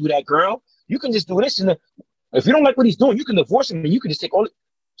don't got to do that, girl. You can just do this. And if you don't like what he's doing, you can divorce him and you can just take all it.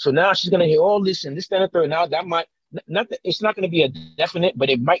 So now she's going to hear all this and this, that, and the third. Now that might, not that it's not going to be a definite, but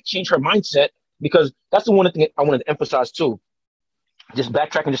it might change her mindset because that's the one thing I wanted to emphasize too. Just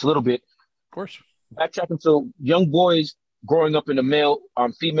backtracking just a little bit, Of course. backtracking to young boys growing up in a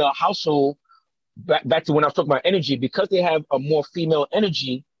female household. Back to when I was talking about energy, because they have a more female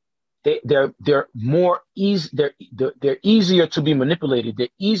energy, they're more easy. They're easier to be manipulated. They're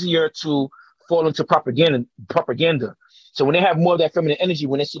easier to fall into propaganda. So when they have more of that feminine energy,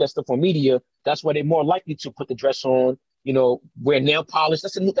 when they see that stuff on media, that's why they're more likely to put the dress on. Wear nail polish.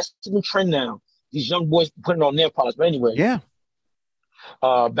 That's a new trend now. These young boys putting on nail polish. But anyway, Yeah.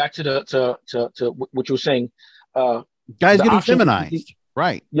 back to to what you were saying. Guys The getting option, feminized.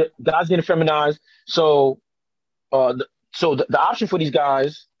 Right. yeah, guys getting feminized. So, the option for these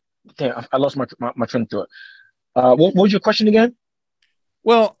guys. Damn, I lost my train of thought. What was your question again?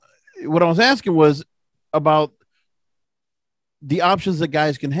 Well, what I was asking was about the options that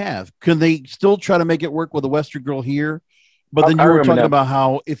guys can have. Can they still try to make it work with a Western girl here? But then I you were remember talking that. about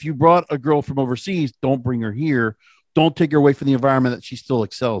how if you brought a girl from overseas, don't bring her here. Don't take her away from the environment that she still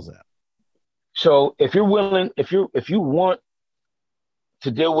excels at. So if you're willing, if you want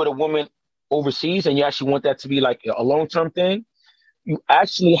to deal with a woman overseas and you actually want that to be like a long-term thing, you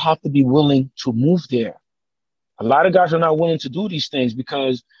actually have to be willing to move there. A lot of guys are not willing to do these things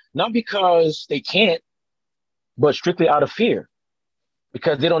because not because they can't, but strictly out of fear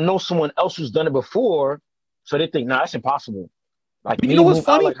because they don't know someone else who's done it before. So they think, nah, that's impossible. Like But you know me what's move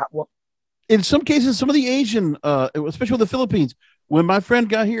out, funny? In some cases, some of the Asian, especially with the Philippines, when my friend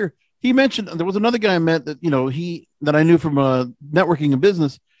got here, he mentioned there was another guy I met that I knew from networking and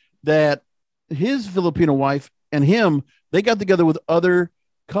business that his Filipino wife and him they got together with other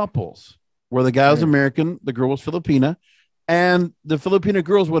couples where the guy was mm, American, the girl was Filipina, and the Filipino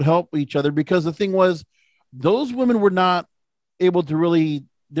girls would help each other because the thing was those women were not able to really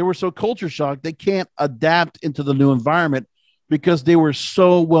they were so culture shocked they can't adapt into the new environment because they were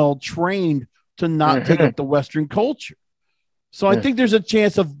so well trained to not take mhm, up the Western culture. So I mm. think there's a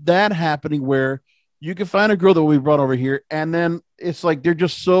chance of that happening where you can find a girl that we brought over here, and then it's like they're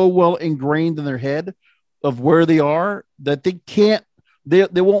just so well ingrained in their head of where they are that they can't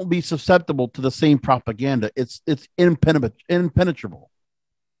they won't be susceptible to the same propaganda. It's impenetrable.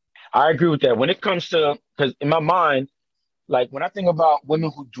 I agree with that. When it comes to, because in my mind, like when I think about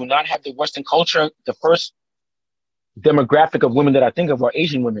women who do not have the Western culture, the first demographic of women that I think of are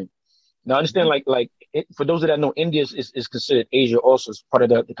Asian women. Now, I understand, for those that know, India is considered Asia also as part of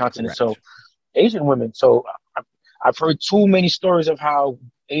the continent. So, Correct. Asian women. So, I've heard too many stories of how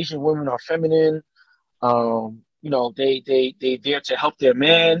Asian women are feminine. They there to help their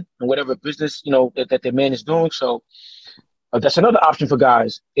man and whatever business that their man is doing. So, that's another option for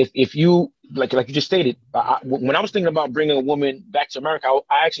guys. If you like you just stated, when I was thinking about bringing a woman back to America,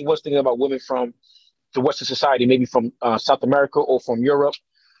 I actually was thinking about women from the Western society, maybe from South America or from Europe.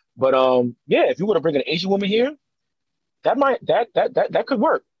 But yeah, if you were to bring an Asian woman here, that could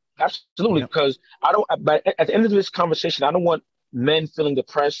work absolutely. Yep. Because I don't. But at the end of this conversation, I don't want men feeling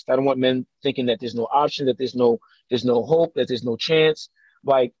depressed. I don't want men thinking that there's no option, that there's no hope, that there's no chance.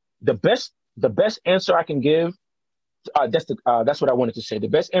 Like the best answer I can give. That's what I wanted to say. The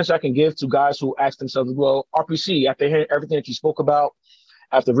best answer I can give to guys who ask themselves, well, RPC, after hearing everything that you spoke about,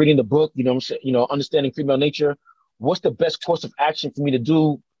 after reading the book, understanding female nature, what's the best course of action for me to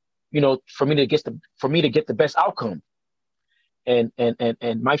do, for me to get the best outcome? And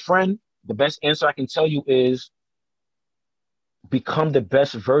my friend, the best answer I can tell you is become the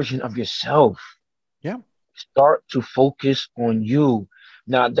best version of yourself. Yeah. Start to focus on you.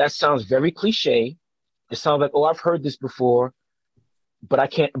 Now that sounds very cliche. It sounds like, oh, I've heard this before. but I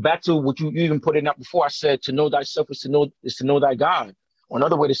can't. Back to what you even put it out before. I said to know thyself is to know thy God. Or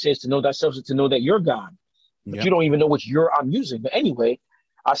another way to say is to know thyself is to know that you're God. But Yep. you don't even know which you're I'm using. But anyway,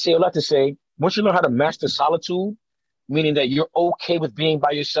 I say a lot to say. Once you learn how to master solitude, meaning that you're okay with being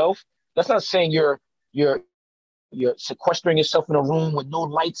by yourself. That's not saying you're sequestering yourself in a room with no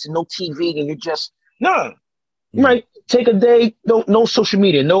lights and no TV, and you're just no. You might take a day, no social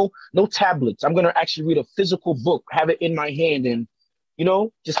media, no tablets. I'm gonna actually read a physical book, have it in my hand, and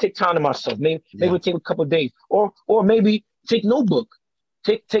just take time to myself. Maybe take a couple of days, or maybe take no book.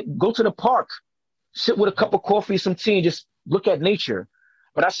 Go to the park, sit with a cup of coffee, some tea, and just look at nature.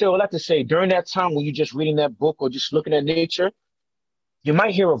 But I say all that to say, during that time when you're just reading that book or just looking at nature, you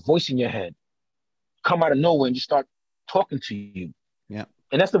might hear a voice in your head come out of nowhere and just start talking to you. Yeah.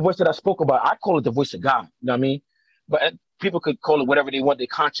 And that's the voice that I spoke about. I call it the voice of God. You know what I mean? But people could call it whatever they want, their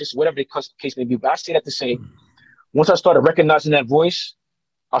conscious, whatever the case may be. But I say that to say, once I started recognizing that voice,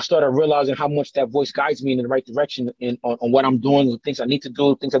 I started realizing how much that voice guides me in the right direction on what I'm doing, the things I need to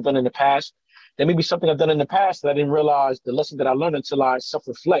do, things I've done in the past. There may be something I've done in the past that I didn't realize the lesson that I learned until I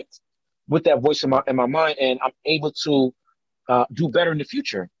self-reflect with that voice in my mind, and I'm able to do better in the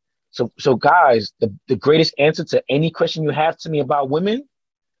future. So guys, the greatest answer to any question you have to me about women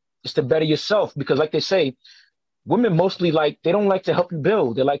is to better yourself, because like they say, women mostly they don't like to help you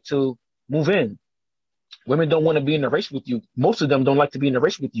build. They like to move in. Women don't want to be in a race with you. Most of them don't like to be in a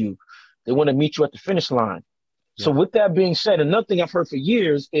race with you. They want to meet you at the finish line. Yeah. So with that being said, another thing I've heard for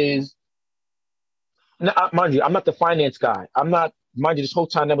years is, now, mind you, I'm not the finance guy. Mind you, this whole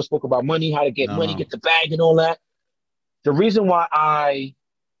time I never spoke about money, how to get money, get the bag and all that. The reason why I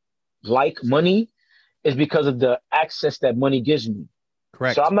like money is because of the access that money gives me.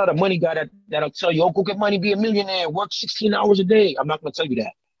 Correct. So I'm not a money guy that'll tell you, oh, go get money, be a millionaire, work 16 hours a day. I'm not going to tell you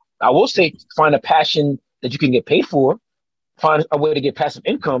that. I will say find a passion that you can get paid for, find a way to get passive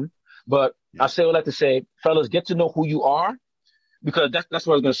income. But I say all that to say, fellas, get to know who you are, because that's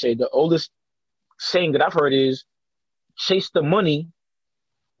what I was going to say. The oldest saying that I've heard is chase the money.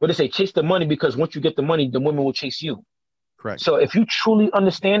 What they say, chase the money, because once you get the money, the women will chase you. Correct. So if you truly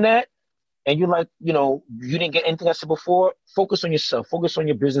understand that, and you're like, you didn't get anything I said before, focus on yourself, focus on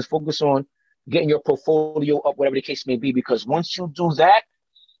your business, focus on getting your portfolio up, whatever the case may be, because once you do that,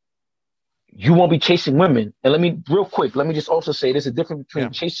 you won't be chasing women. And let me just also say there's a difference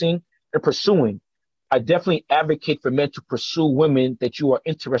between chasing and pursuing. I definitely advocate for men to pursue women that you are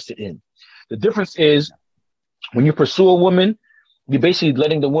interested in. The difference is when you pursue a woman, you're basically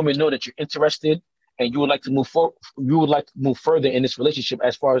letting the woman know that you're interested and you would like to move further in this relationship,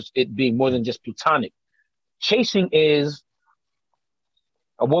 as far as it being more than just platonic. Chasing is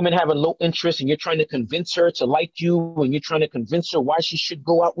a woman having low interest and you're trying to convince her to like you, and you're trying to convince her why she should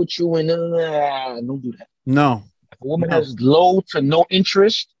go out with you, and don't do that. No. If a woman has low to no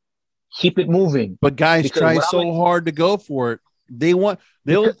interest, keep it moving. But guys try so hard to go for it.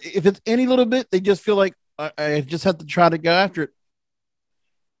 If it's any little bit, they just feel like I just have to try to go after it.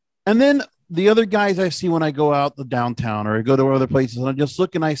 And then the other guys I see when I go out the downtown or I go to other places, and I just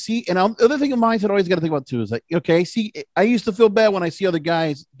look and I see, and the other thing of mine that I always got to think about too is like, okay, see, I used to feel bad when I see other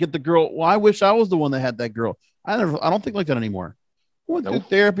guys get the girl. Well, I wish I was the one that had that girl. I don't think like that anymore. I went through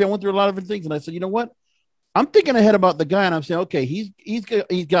therapy. I went through a lot of different things, and I said, you know what? I'm thinking ahead about the guy, and I'm saying, okay,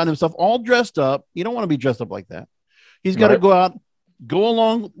 he's got himself all dressed up. You don't want to be dressed up like that. He's got to go out, go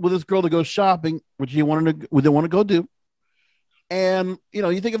along with this girl to go shopping, which they want to go do. And,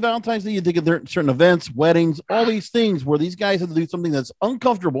 you think of Valentine's Day, you think of certain events, weddings, all these things where these guys have to do something that's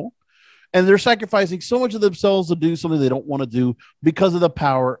uncomfortable, and they're sacrificing so much of themselves to do something they don't want to do because of the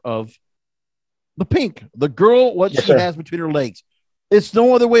power of the pink, the girl, what she has between her legs. It's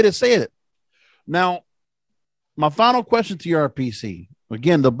no other way to say it. Now, my final question to your RPC,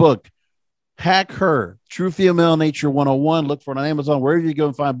 again, the book, Hack Her, True Female Nature 101. Look for it on Amazon, wherever you go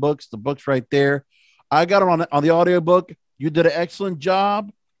and find books. The book's right there. I got it on the audiobook. You did an excellent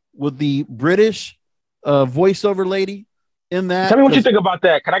job with the British voiceover lady in that. Tell me what you think about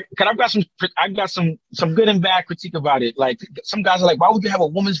that. I got some good and bad critique about it. Like, some guys are like, why would you have a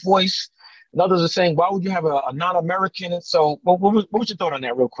woman's voice? And others are saying, why would you have a non-American? And so what was your thought on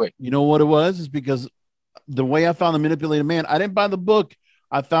that real quick? You know what it was? Is because the way I found The Manipulated Man, I didn't buy the book.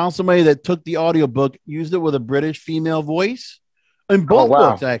 I found somebody that took the audiobook, used it with a British female voice in both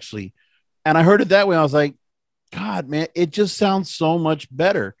books, actually. And I heard it that way. I was like, God, man, it just sounds so much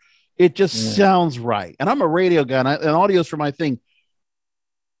better. It just sounds right. And I'm a radio guy, and audio's for my thing.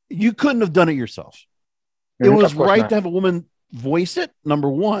 You couldn't have done it yourself. It was right to have a woman voice it, number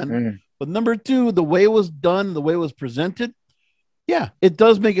one. But number two, the way it was done, the way it was presented, it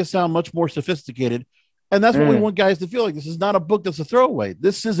does make it sound much more sophisticated. And that's what we want guys to feel like. This is not a book that's a throwaway.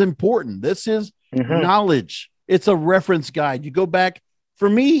 This is important. This is knowledge. It's a reference guide. You go back. For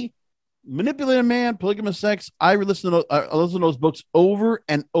me, Manipulated Man, Polygamous Sex, I listen to those books over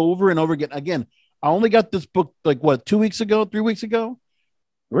and over and over again. Again, I only got this book like what, 2 weeks ago, 3 weeks ago?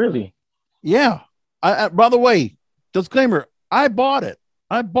 Really? Yeah. By the way, disclaimer, I bought it.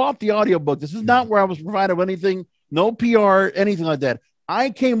 I bought the audiobook. This is not where I was provided with anything, no PR, anything like that. I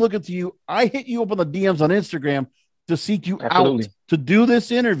came looking to you. I hit you up on the DMs on Instagram to seek you out to do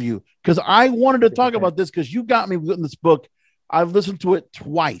this interview because I wanted to talk about this because you got me with this book. I've listened to it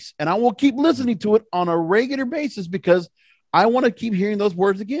twice, and I will keep listening to it on a regular basis because I want to keep hearing those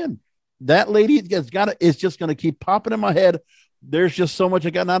words again. That lady is just going to keep popping in my head. There's just so much I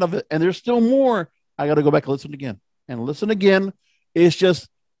got out of it, and there's still more. I got to go back and listen again and listen again. It's just,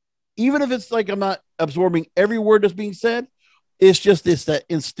 even if it's like I'm not absorbing every word that's being said, it's just that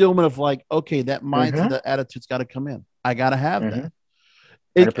instillment of like, okay, that mindset, that attitude's got to come in. I got to have that.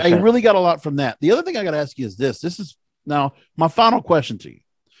 I really got a lot from that. The other thing I got to ask you is this. This is now my final question to you.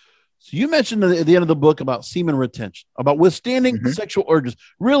 So you mentioned at the end of the book about semen retention, about withstanding sexual urges,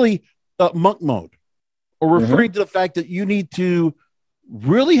 really monk mode, or referring to the fact that you need to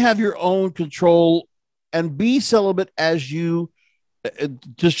really have your own control and be celibate as you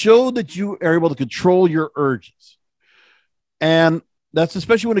to show that you are able to control your urges. And that's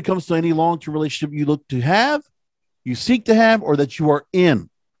especially when it comes to any long-term relationship you look to have, you seek to have, or that you are in.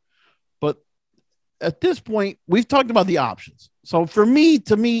 But at this point, we've talked about the options. So to me,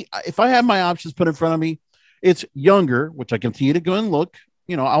 if I have my options put in front of me, it's younger, which I continue to go and look.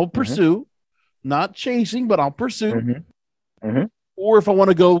 I'll pursue, not chasing, but I'll pursue. Or if I want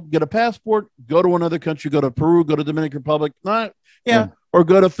to go get a passport, go to another country, go to Peru, go to Dominican Republic, or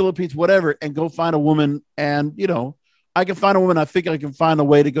go to Philippines, whatever, and go find a woman. And, I can find a woman. I think I can find a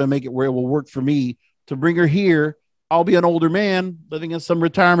way to go and make it where it will work for me to bring her here. I'll be an older man living in some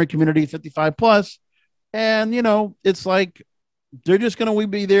retirement community, 55 plus. And, it's like, they're just going to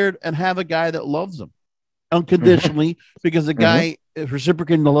be there and have a guy that loves them unconditionally because the guy is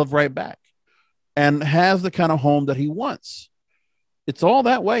reciprocating the love right back and has the kind of home that he wants. It's all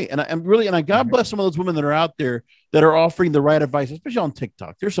that way. And I God bless some of those women that are out there that are offering the right advice, especially on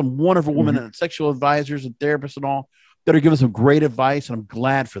TikTok. There's some wonderful women and sexual advisors and therapists and all that are giving some great advice. And I'm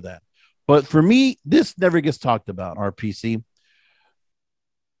glad for that. But for me, this never gets talked about, RPC.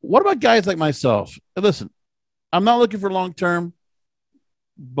 What about guys like myself? Listen, I'm not looking for long-term,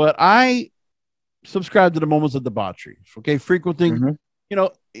 but I subscribe to the moments of debauchery. Okay. Frequenting,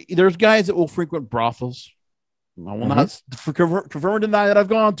 there's guys that will frequent brothels. I will not confirm or deny that I've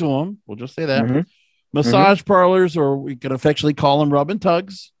gone to them. We'll just say that. Massage parlors, or we can affectionately call them rub and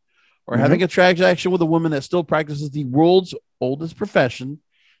tugs, or having a transaction with a woman that still practices the world's oldest profession.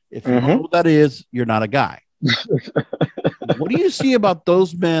 If you know what that is, you're not a guy. What do you see about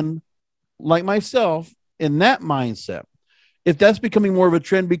those men like myself in that mindset? If that's becoming more of a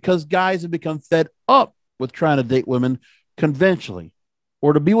trend because guys have become fed up with trying to date women conventionally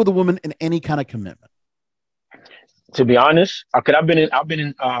or to be with a woman in any kind of commitment. To be honest, I've been in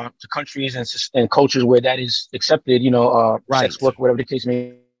to countries and cultures where that is accepted, sex work, whatever the case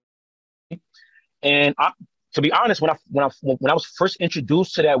may be. And to be honest, when I was first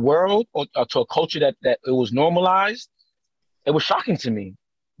introduced to that world or to a culture that it was normalized, it was shocking to me.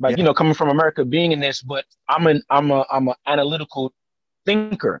 Like, coming from America, being in this, but I'm an analytical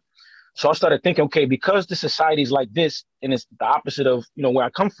thinker. So I started thinking, okay, because the society is like this and it's the opposite of, where I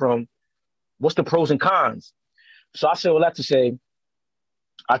come from, what's the pros and cons? So I say all that to say,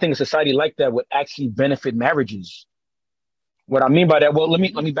 I think a society like that would actually benefit marriages. What I mean by that, well, let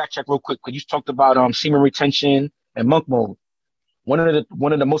me backtrack real quick, because you talked about semen retention and monk mode. One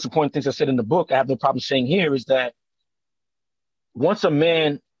of the most important things I said in the book, I have no problem saying here, is that once a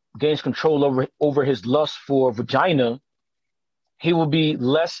man gains control over his lust for vagina, he will be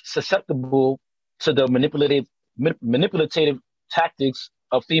less susceptible to the manipulative tactics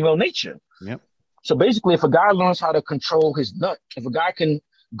of female nature. Yep. So basically, if a guy learns how to control his nut, if a guy can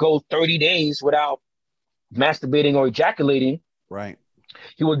go 30 days without masturbating or ejaculating, right,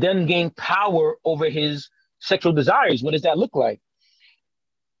 he will then gain power over his sexual desires. What does that look like?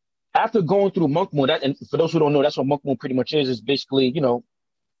 After going through monk mode, and for those who don't know, that's what monk mode pretty much is basically,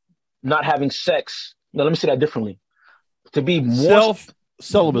 not having sex. Now, let me say that differently. To be more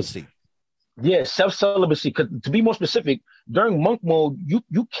self-celibacy. Yeah, self-celibacy. Because to be more specific, during monk mode,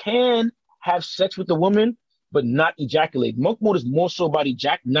 you can have sex with the woman, but not ejaculate. Monk mode is more so about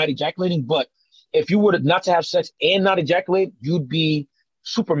not ejaculating, but if you were not to have sex and not ejaculate, you'd be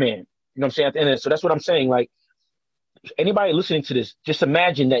Superman. You know what I'm saying? At the end of it. So that's what I'm saying. Like, Anybody listening to this, just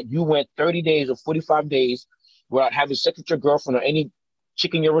imagine that you went 30 days or 45 days without having sex with your girlfriend or any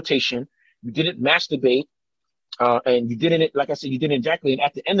chick in your rotation. You didn't masturbate, and you didn't, like I said, you didn't ejaculate. And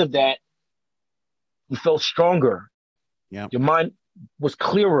at the end of that, you felt stronger. Yeah. Your mind was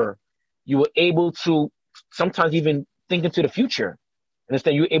clearer. You were able to sometimes even think into the future.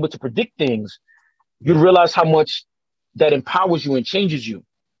 Understand? You were able to predict things. You realize how much that empowers you and changes you.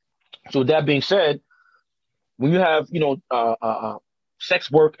 So with that being said, when you have,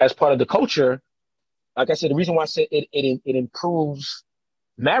 sex work as part of the culture, like I said, the reason why I said it improves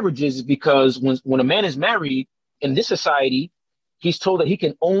marriages is because when a man is married in this society, he's told that he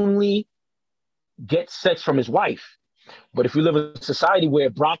can only get sex from his wife. But if we live in a society where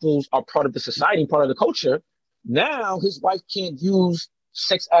brothels are part of the society, part of the culture, now his wife can't use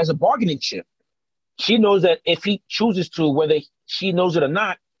sex as a bargaining chip. She knows that if he chooses to, whether she knows it or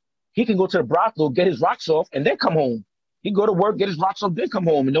not, he can go to the brothel, get his rocks off, and then come home. He can go to work, get his rocks off, then come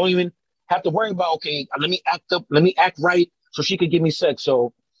home, and don't even have to worry about, okay, let me act right so she could give me sex.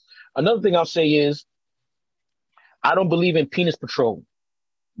 So another thing I'll say is I don't believe in penis patrol,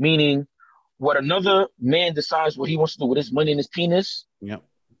 meaning what another man decides what he wants to do with his money and his penis, Yep.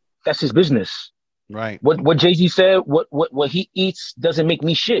 that's his business. Right. What Jay-Z said, what he eats doesn't make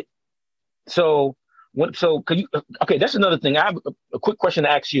me shit. So could you, okay, that's another thing. I have a quick question to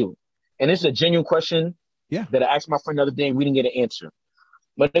ask you. And this is a genuine question that I asked my friend the other day and we didn't get an answer.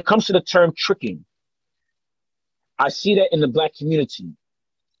 When it comes to the term tricking, I see that in the Black community.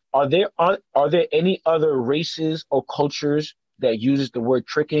 Are there any other races or cultures that uses the word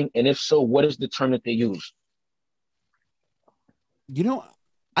tricking? And if so, what is the term that they use?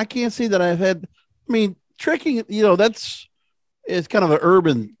 I can't say that I've had, tricking, it's kind of an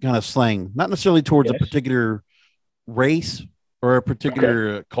urban kind of slang, not necessarily towards a particular race or a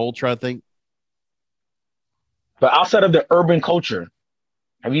particular culture, I think. But outside of the urban culture,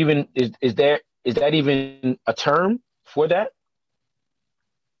 have you even, is that even a term for that?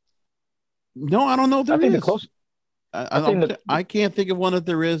 No, I don't know if there is. I can't think of one that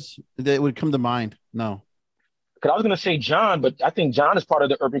there is that would come to mind. No. Because I was going to say John, but I think John is part of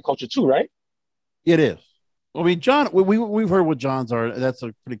the urban culture too, right? It is. John, we've heard what Johns are. That's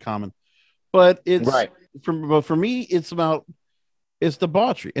a pretty common. But it's right. For me, it's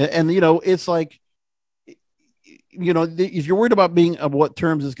debauchery. And it's like, if you're worried about being of what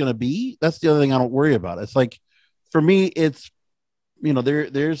terms it's going to be, that's the other thing I don't worry about. It's like, for me, it's,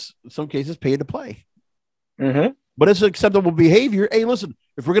 there's some cases pay to play. Mm-hmm. But it's acceptable behavior. Hey, listen,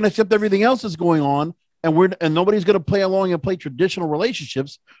 if we're going to accept everything else that's going on and nobody's going to play along and play traditional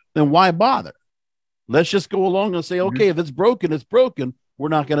relationships, then why bother? Let's just go along and say, okay, if it's broken, it's broken. We're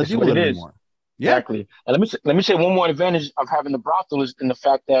not going to deal with it anymore. Yeah. Exactly. And let me say one more advantage of having the brothel is in the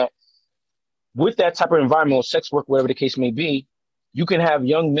fact that with that type of environment, sex work, whatever the case may be, you can have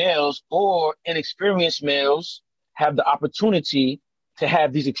young males or inexperienced males have the opportunity to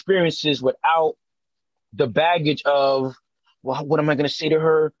have these experiences without the baggage of, well, what am I going to say to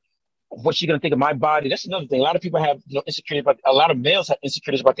her? What's she going to think of my body? That's another thing. A lot of people have insecurities about, a lot of males have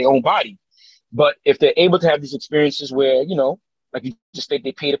insecurities about their own body. But if they're able to have these experiences where, like you just state,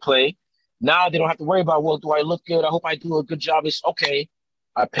 they pay to play, now they don't have to worry about, well, do I look good? I hope I do a good job. It's okay.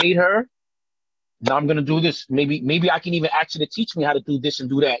 I paid her. Now I'm going to do this. Maybe I can even ask her to teach me how to do this and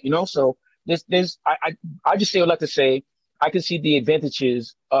do that, So I just say what I like to say. I can see the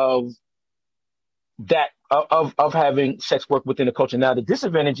advantages of that, of having sex work within the culture. Now, the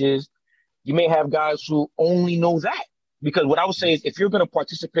disadvantage is you may have guys who only know that, because what I would say is if you're going to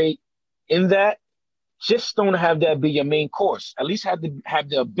participate in that, just don't have that be your main course. At least have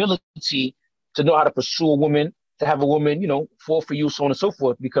the ability to know how to pursue a woman, to have a woman, fall for you, so on and so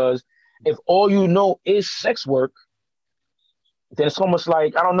forth. Because if all you know is sex work, then it's almost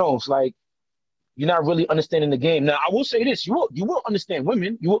like, I don't know, it's like you're not really understanding the game. Now, I will say this: you will understand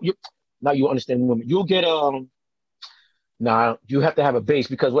women. You understand women. You'll get you have to have a base,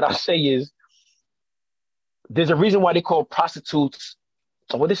 because what I say is there's a reason why they call prostitutes.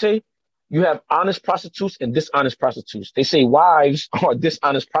 What they say? You have honest prostitutes and dishonest prostitutes. They say wives are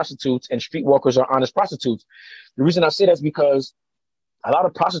dishonest prostitutes and streetwalkers are honest prostitutes. The reason I say that is because a lot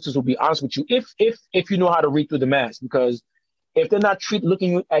of prostitutes will be honest with you if you know how to read through the mask. Because if they're not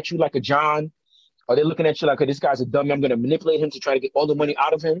looking at you like a John, or they're looking at you like, this guy's a dummy, I'm going to manipulate him to try to get all the money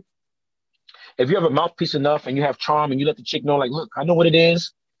out of him. If you have a mouthpiece enough and you have charm and you let the chick know, like, look, I know what it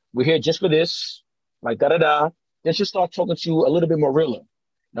is. We're here just for this, like da-da-da. Then she'll start talking to you a little bit more realer.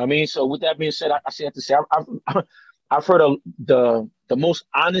 You know what I mean? So with that being said, I say that to say I've heard of the most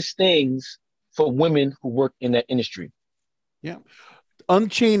honest things for women who work in that industry. Yeah.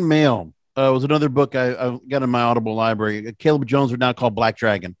 Unchained Mail. was another book I got in my Audible library. Caleb Jones, are now called Black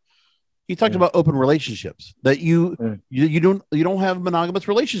Dragon. He talked about open relationships, that you don't have monogamous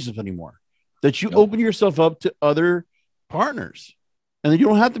relationships anymore, that you open yourself up to other partners, and then you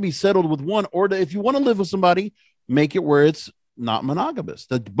don't have to be settled with one, or that if you want to live with somebody, make it where it's not monogamous,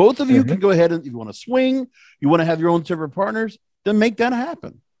 that both of you can go ahead, and if you want to swing, you want to have your own separate partners, then make that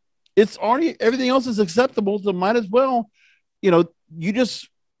happen. It's already, everything else is acceptable, so might as well,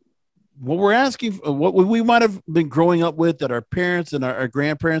 what we're asking, what we might have been growing up with, that our parents and our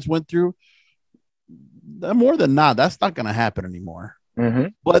grandparents went through, more than not, that's not going to happen anymore.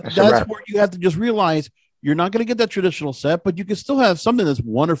 But that's where you have to just realize you're not going to get that traditional set, but you can still have something that's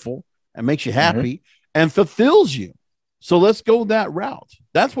wonderful and makes you happy and fulfills you. So let's go that route.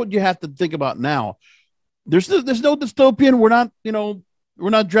 That's what you have to think about now. There's no dystopian. We're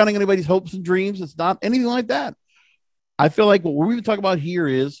not drowning anybody's hopes and dreams. It's not anything like that. I feel like what we're talking about here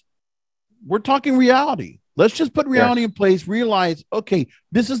is we're talking reality. Let's just put reality in place, realize, okay,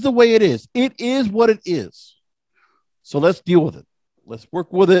 this is the way it is. It is what it is. So let's deal with it. Let's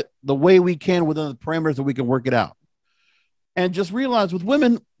work with it the way we can within the parameters that we can work it out. And just realize with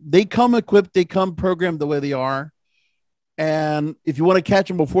women, they come equipped, they come programmed the way they are. And if you want to catch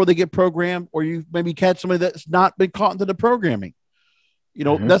them before they get programmed, or you maybe catch somebody that's not been caught into the programming,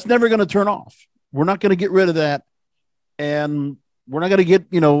 that's never going to turn off. We're not going to get rid of that. And we're not going to get,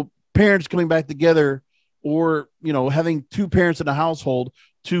 parents coming back together, or, having two parents in a household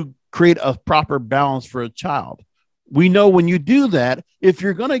to create a proper balance for a child. We know when you do that, if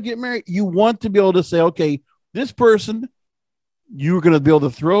you're going to get married, you want to be able to say, okay, this person, you're going to be able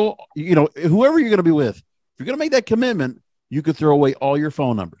to throw, whoever you're going to be with, if you're going to make that commitment, you could throw away all your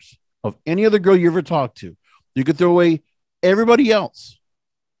phone numbers of any other girl you ever talked to. You could throw away everybody else,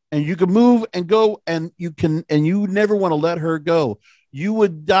 and you can move and go, and you never want to let her go. You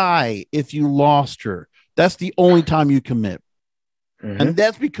would die if you lost her. That's the only time you commit. And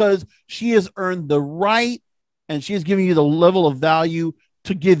that's because she has earned the right, and she is giving you the level of value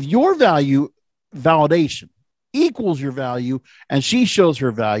to give your value validation, equals your value, and she shows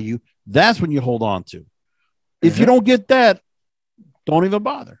her value. That's when you hold on to. If you don't get that, don't even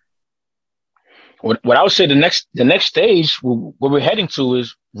bother. What I would say the next stage where we're heading to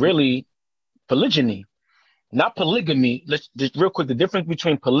is really polygyny, not polygamy. Let's just real quick. The difference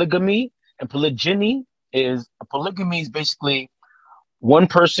between polygamy and polygyny is polygamy is basically one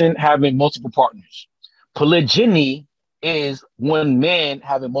person having multiple partners. Polygyny is one man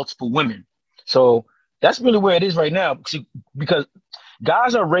having multiple women. So that's really where it is right now, because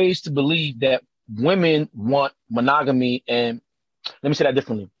guys are raised to believe that women want monogamy. And let me say that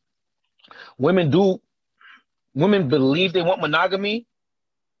differently. Women believe they want monogamy,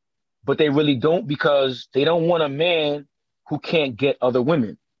 but they really don't, because they don't want a man who can't get other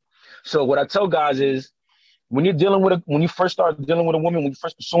women. So what I tell guys is, when you first start dealing with a woman, when you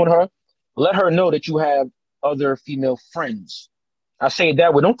first pursuing her, let her know that you have other female friends. I say it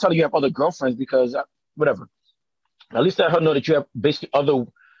that way. Don't tell her you have other girlfriends, because whatever. At least let her know that you have basically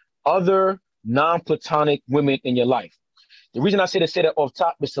other non-platonic women in your life. The reason I say that off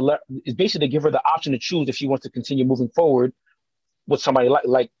top is is basically to give her the option to choose if she wants to continue moving forward with somebody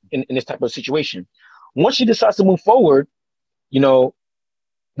like in this type of situation. Once she decides to move forward, now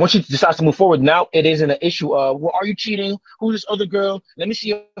it isn't an issue of, well, are you cheating? Who's this other girl? Let me see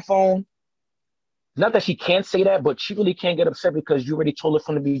your phone. Not that she can't say that, but she really can't get upset because you already told her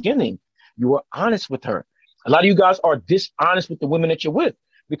from the beginning. You were honest with her. A lot of you guys are dishonest with the women that you're with,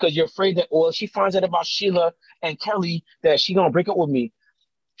 because you're afraid that, if she finds out about Sheila and Kelly, that she's going to break up with me.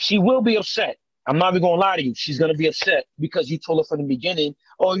 She will be upset. I'm not even going to lie to you. She's going to be upset because you told her from the beginning,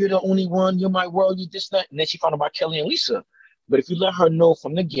 oh, you're the only one, you're my world, you this, that. And then she found out about Kelly and Lisa. But if you let her know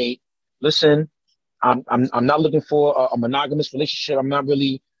from the gate, listen, I'm not looking for a monogamous relationship. I'm not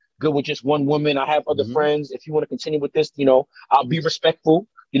really good with just one woman. I have other friends. If you want to continue with this, I'll be respectful.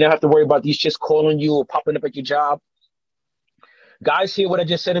 You don't have to worry about these chicks calling you or popping up at your job. Guys hear what I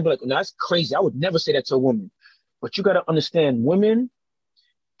just said and be like, no, that's crazy. I would never say that to a woman. But you got to understand, women,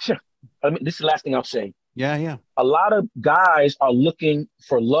 this is the last thing I'll say. Yeah. A lot of guys are looking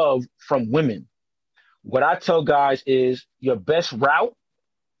for love from women. What I tell guys is your best route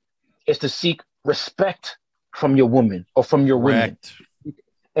is to seek respect from your woman or from your women.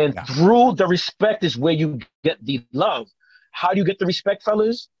 And through the respect is where you get the love. How do you get the respect,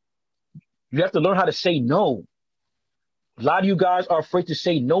 fellas? You have to learn how to say no. A lot of you guys are afraid to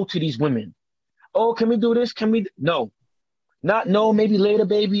say no to these women. Oh, can we do this? No. Not no, maybe later,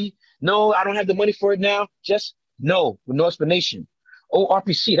 baby. No, I don't have the money for it now. Just no, with no explanation. Oh,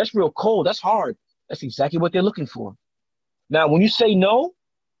 RPC, that's real cold. That's hard. That's exactly what they're looking for. Now, when you say no,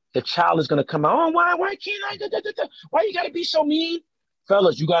 the child is gonna come out. Oh, why can't I? Why you gotta be so mean,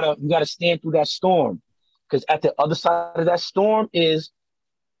 fellas? You gotta stand through that storm, because at the other side of that storm is,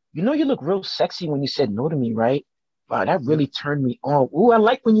 you know, you look real sexy when you said no to me, right? Wow, that really turned me on. Ooh, I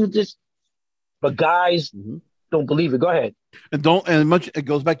like when you just. But guys don't believe it. Go ahead. And it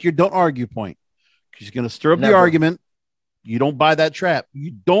goes back to your don't argue point. She's going to stir up Never. the argument. You don't buy that trap. You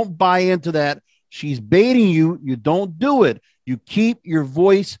don't buy into that. She's baiting you. You don't do it. You keep your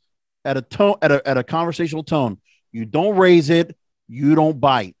voice at a tone, at a conversational tone. You don't raise it. You don't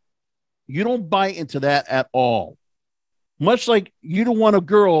bite. You don't bite into that at all. Much like you don't want a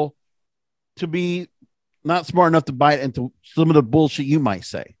girl to be not smart enough to bite into some of the bullshit you might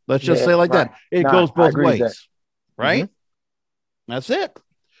say. Let's just say like that. It goes both ways, right? That's it.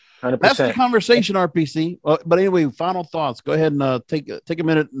 100%. That's the conversation, RPC. But anyway, final thoughts. Go ahead and take a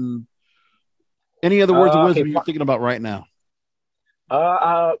minute, and any other words of wisdom you're thinking about right now.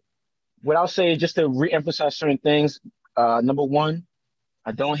 What I'll say is just to reemphasize certain things. Number one,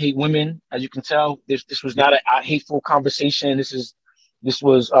 I don't hate women. As you can tell, this was not a hateful conversation. This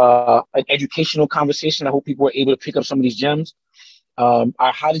was an educational conversation. I hope people were able to pick up some of these gems.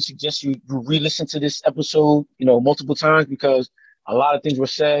 I highly suggest you re-listen to this episode, multiple times, because a lot of things were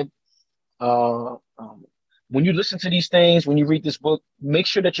said. When you listen to these things, when you read this book, make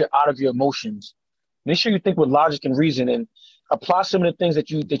sure that you're out of your emotions. Make sure you think with logic and reason, and apply some of the things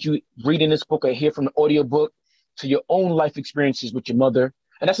that you read in this book or hear from the audio book to your own life experiences with your mother.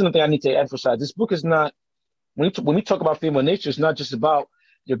 And that's another thing I need to emphasize. This book is not, when we talk about female nature, it's not just about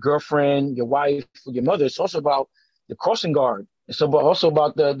your girlfriend, your wife, or your mother. It's also about the crossing guard. It's also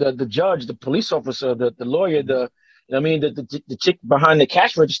about the judge, the police officer, the lawyer, the chick behind the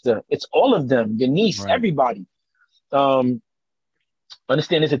cash register. It's all of them, your niece, right. Everybody.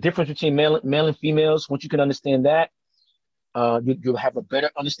 Understand there's a difference between male and females. Once you can understand that, you'll have a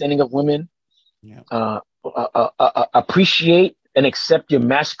better understanding of women. Yeah. Appreciate and accept your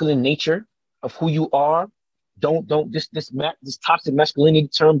masculine nature of who you are. Don't this toxic masculinity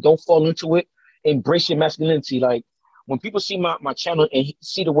term, don't fall into it. Embrace your masculinity. Like, when people see my channel and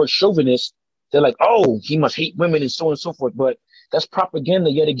see the word chauvinist, they're like, oh, he must hate women and so on and so forth. But that's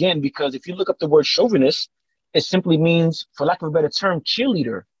propaganda yet again, because if you look up the word chauvinist, it simply means, for lack of a better term,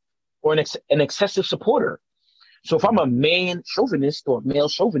 cheerleader or an excessive supporter. So if I'm a man chauvinist or male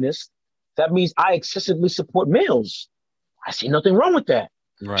chauvinist, that means I excessively support males. I see nothing wrong with that.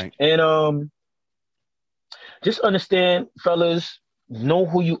 Right. And just understand, fellas, know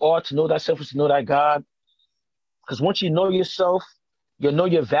who you are. To know thyself is to know thy God. Because once you know yourself, you'll know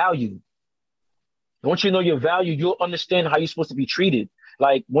your value. And once you know your value, you'll understand how you're supposed to be treated.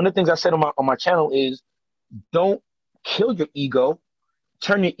 Like, one of the things I said on my channel is, don't kill your ego.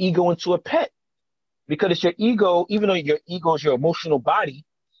 Turn your ego into a pet. Because it's your ego, even though your ego is your emotional body,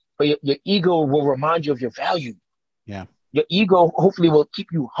 but your ego will remind you of your value. Yeah. Your ego hopefully will keep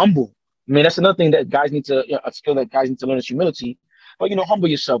you humble. I mean, that's another thing that guys need to, a skill that guys need to learn is humility. But, humble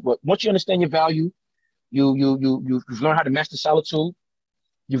yourself. But once you understand your value, you've learned how to master solitude.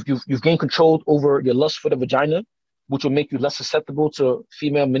 You've gained control over your lust for the vagina, which will make you less susceptible to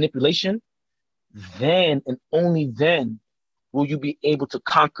female manipulation. Then and only then will you be able to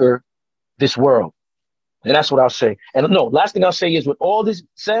conquer this world. And that's what I'll say. And no, last thing I'll say is, with all this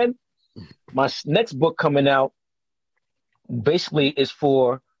said, my next book coming out basically is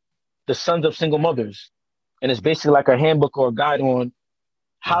for the sons of single mothers. And it's basically like a handbook or a guide on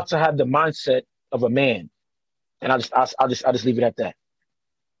how to have the mindset of a man. And I'll just leave it at that.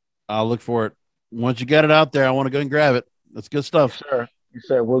 I'll look for it. Once you get it out there, I want to go and grab it. That's good stuff. Yes,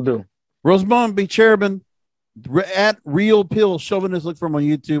 sir. Will do. Rosemond B. Cherubin at Real Pill Chauvinist. Look for him on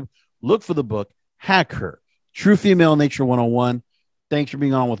YouTube. Look for the book, Hack Her, True Female Nature 101. Thanks for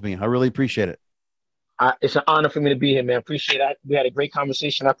being on with me. I really appreciate it. It's an honor for me to be here, man. Appreciate it. We had a great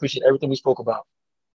conversation. I appreciate everything we spoke about.